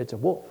because it's a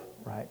wolf,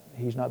 right?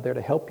 He's not there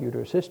to help you, to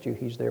assist you.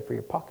 He's there for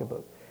your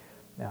pocketbook.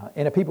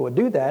 And if people would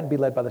do that and be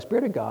led by the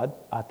Spirit of God,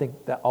 I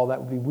think that all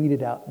that would be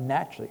weeded out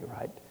naturally,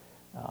 right?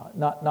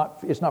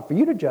 It's not for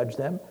you to judge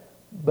them,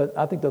 but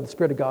I think that the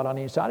Spirit of God on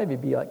the inside of you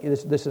be like,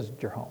 this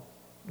isn't your home.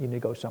 You need to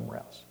go somewhere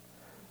else.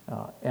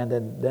 And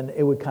then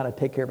it would kind of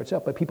take care of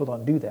itself. But people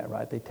don't do that,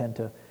 right? They tend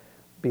to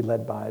be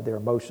led by their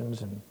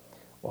emotions. And,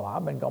 well,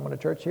 I've been going to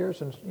church here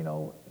since,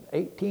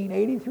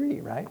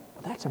 1883, right?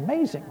 Well, that's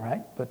amazing,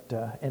 right? But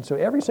and so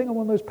every single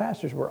one of those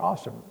pastors were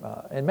awesome.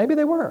 And maybe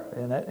they were.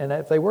 And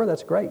if they were,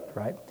 that's great,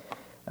 right?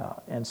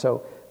 And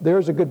so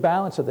there's a good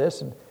balance of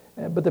this.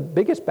 But the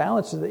biggest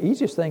balance, the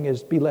easiest thing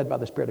is be led by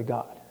the Spirit of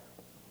God.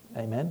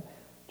 Amen?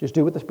 Just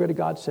do what the Spirit of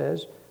God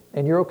says,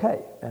 and you're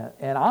okay.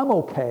 And I'm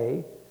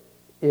okay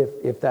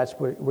if that's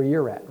where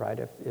you're at, right?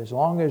 As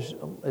long as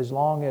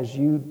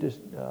you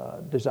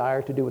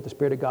desire to do what the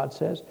Spirit of God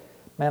says,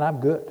 man, I'm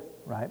good,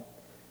 right?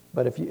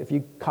 But if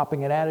you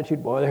copying an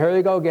attitude, boy, here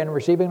they go again,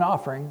 receiving an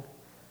offering,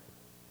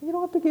 you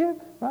don't have to give,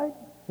 right?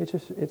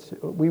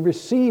 We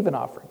receive an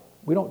offering.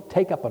 We don't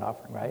take up an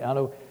offering, right? I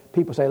know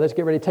people say, let's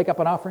get ready to take up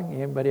an offering.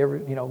 Anybody ever,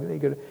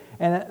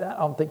 and I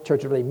don't think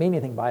churches really mean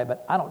anything by it,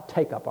 but I don't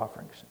take up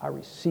offerings. I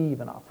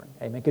receive an offering,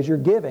 amen? Because you're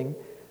giving,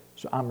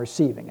 so I'm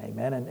receiving,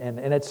 amen?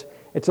 And it's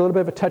a little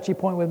bit of a touchy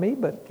point with me,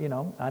 but,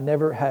 I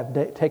never have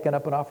taken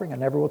up an offering. I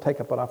never will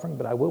take up an offering,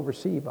 but I will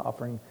receive an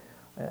offering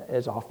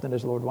as often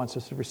as the Lord wants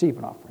us to receive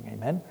an offering,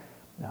 amen?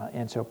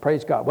 And so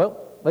praise God.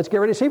 Well, let's get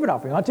ready to receive an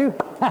offering, want to?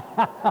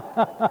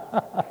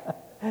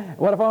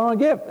 What if I want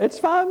to give? It's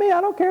fine with me. I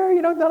don't care.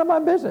 None of my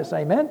business,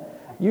 amen?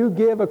 You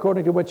give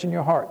according to what's in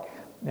your heart.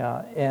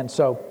 And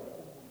so,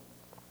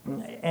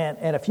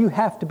 and if you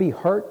have to be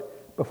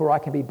hurt before I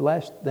can be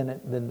blessed,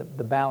 then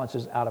the balance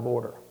is out of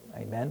order.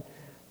 Amen.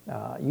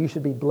 You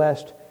should be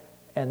blessed,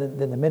 and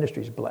then the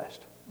ministry is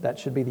blessed. That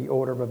should be the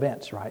order of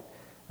events, right?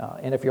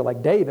 And if you're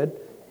like David,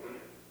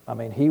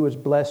 he was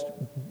blessed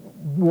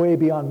way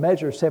beyond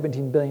measure,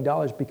 $17 billion,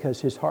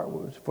 because his heart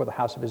was for the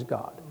house of his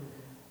God.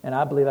 And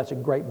I believe that's a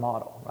great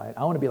model, right?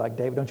 I want to be like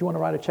David. Don't you want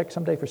to write a check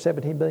someday for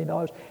 $17 billion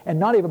and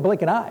not even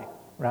blink an eye,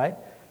 right?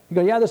 You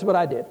go, yeah, this is what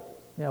I did.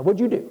 What'd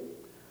you do?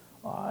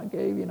 Well, I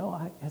gave,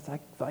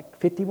 it's like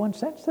 51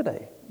 cents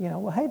today.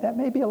 Well, hey, that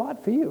may be a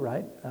lot for you,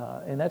 right?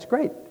 And that's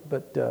great.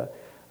 But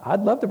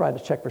I'd love to write a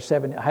check for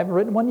 $70. I haven't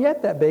written one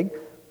yet that big.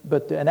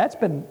 But and that's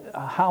been,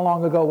 how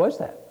long ago was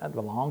that? That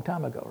was a long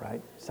time ago,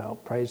 right? So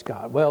praise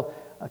God. Well,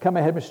 come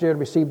ahead, Mr. Dear, to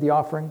receive the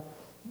offering.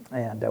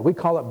 And we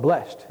call it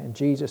blessed in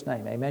Jesus'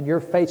 name. Amen. Your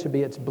faith should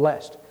be, it's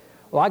blessed.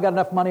 Well, I got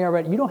enough money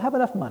already. You don't have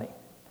enough money.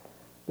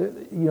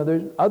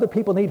 There's other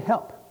people need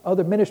help.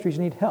 Other ministries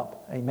need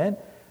help. Amen.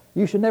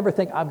 You should never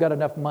think, I've got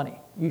enough money.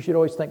 You should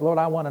always think, Lord,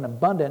 I want an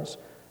abundance.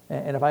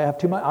 And if I have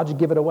too much, I'll just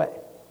give it away.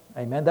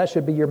 Amen. That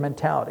should be your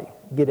mentality.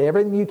 Get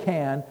everything you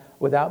can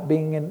without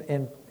being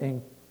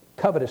in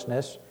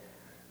covetousness,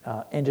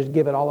 and just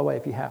give it all away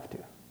if you have to.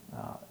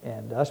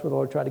 And that's what the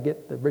Lord tried to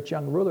get the rich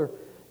young ruler.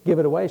 Give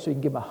it away so you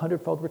can give him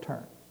 100-fold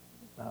return.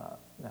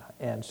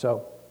 And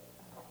so,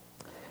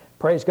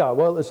 praise God.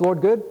 Well, is the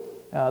Lord good?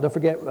 Don't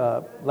forget,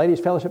 Ladies'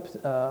 Fellowship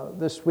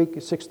this week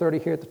at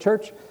 6:30 here at the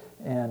church.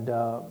 And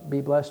be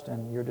blessed,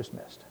 and you're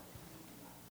dismissed.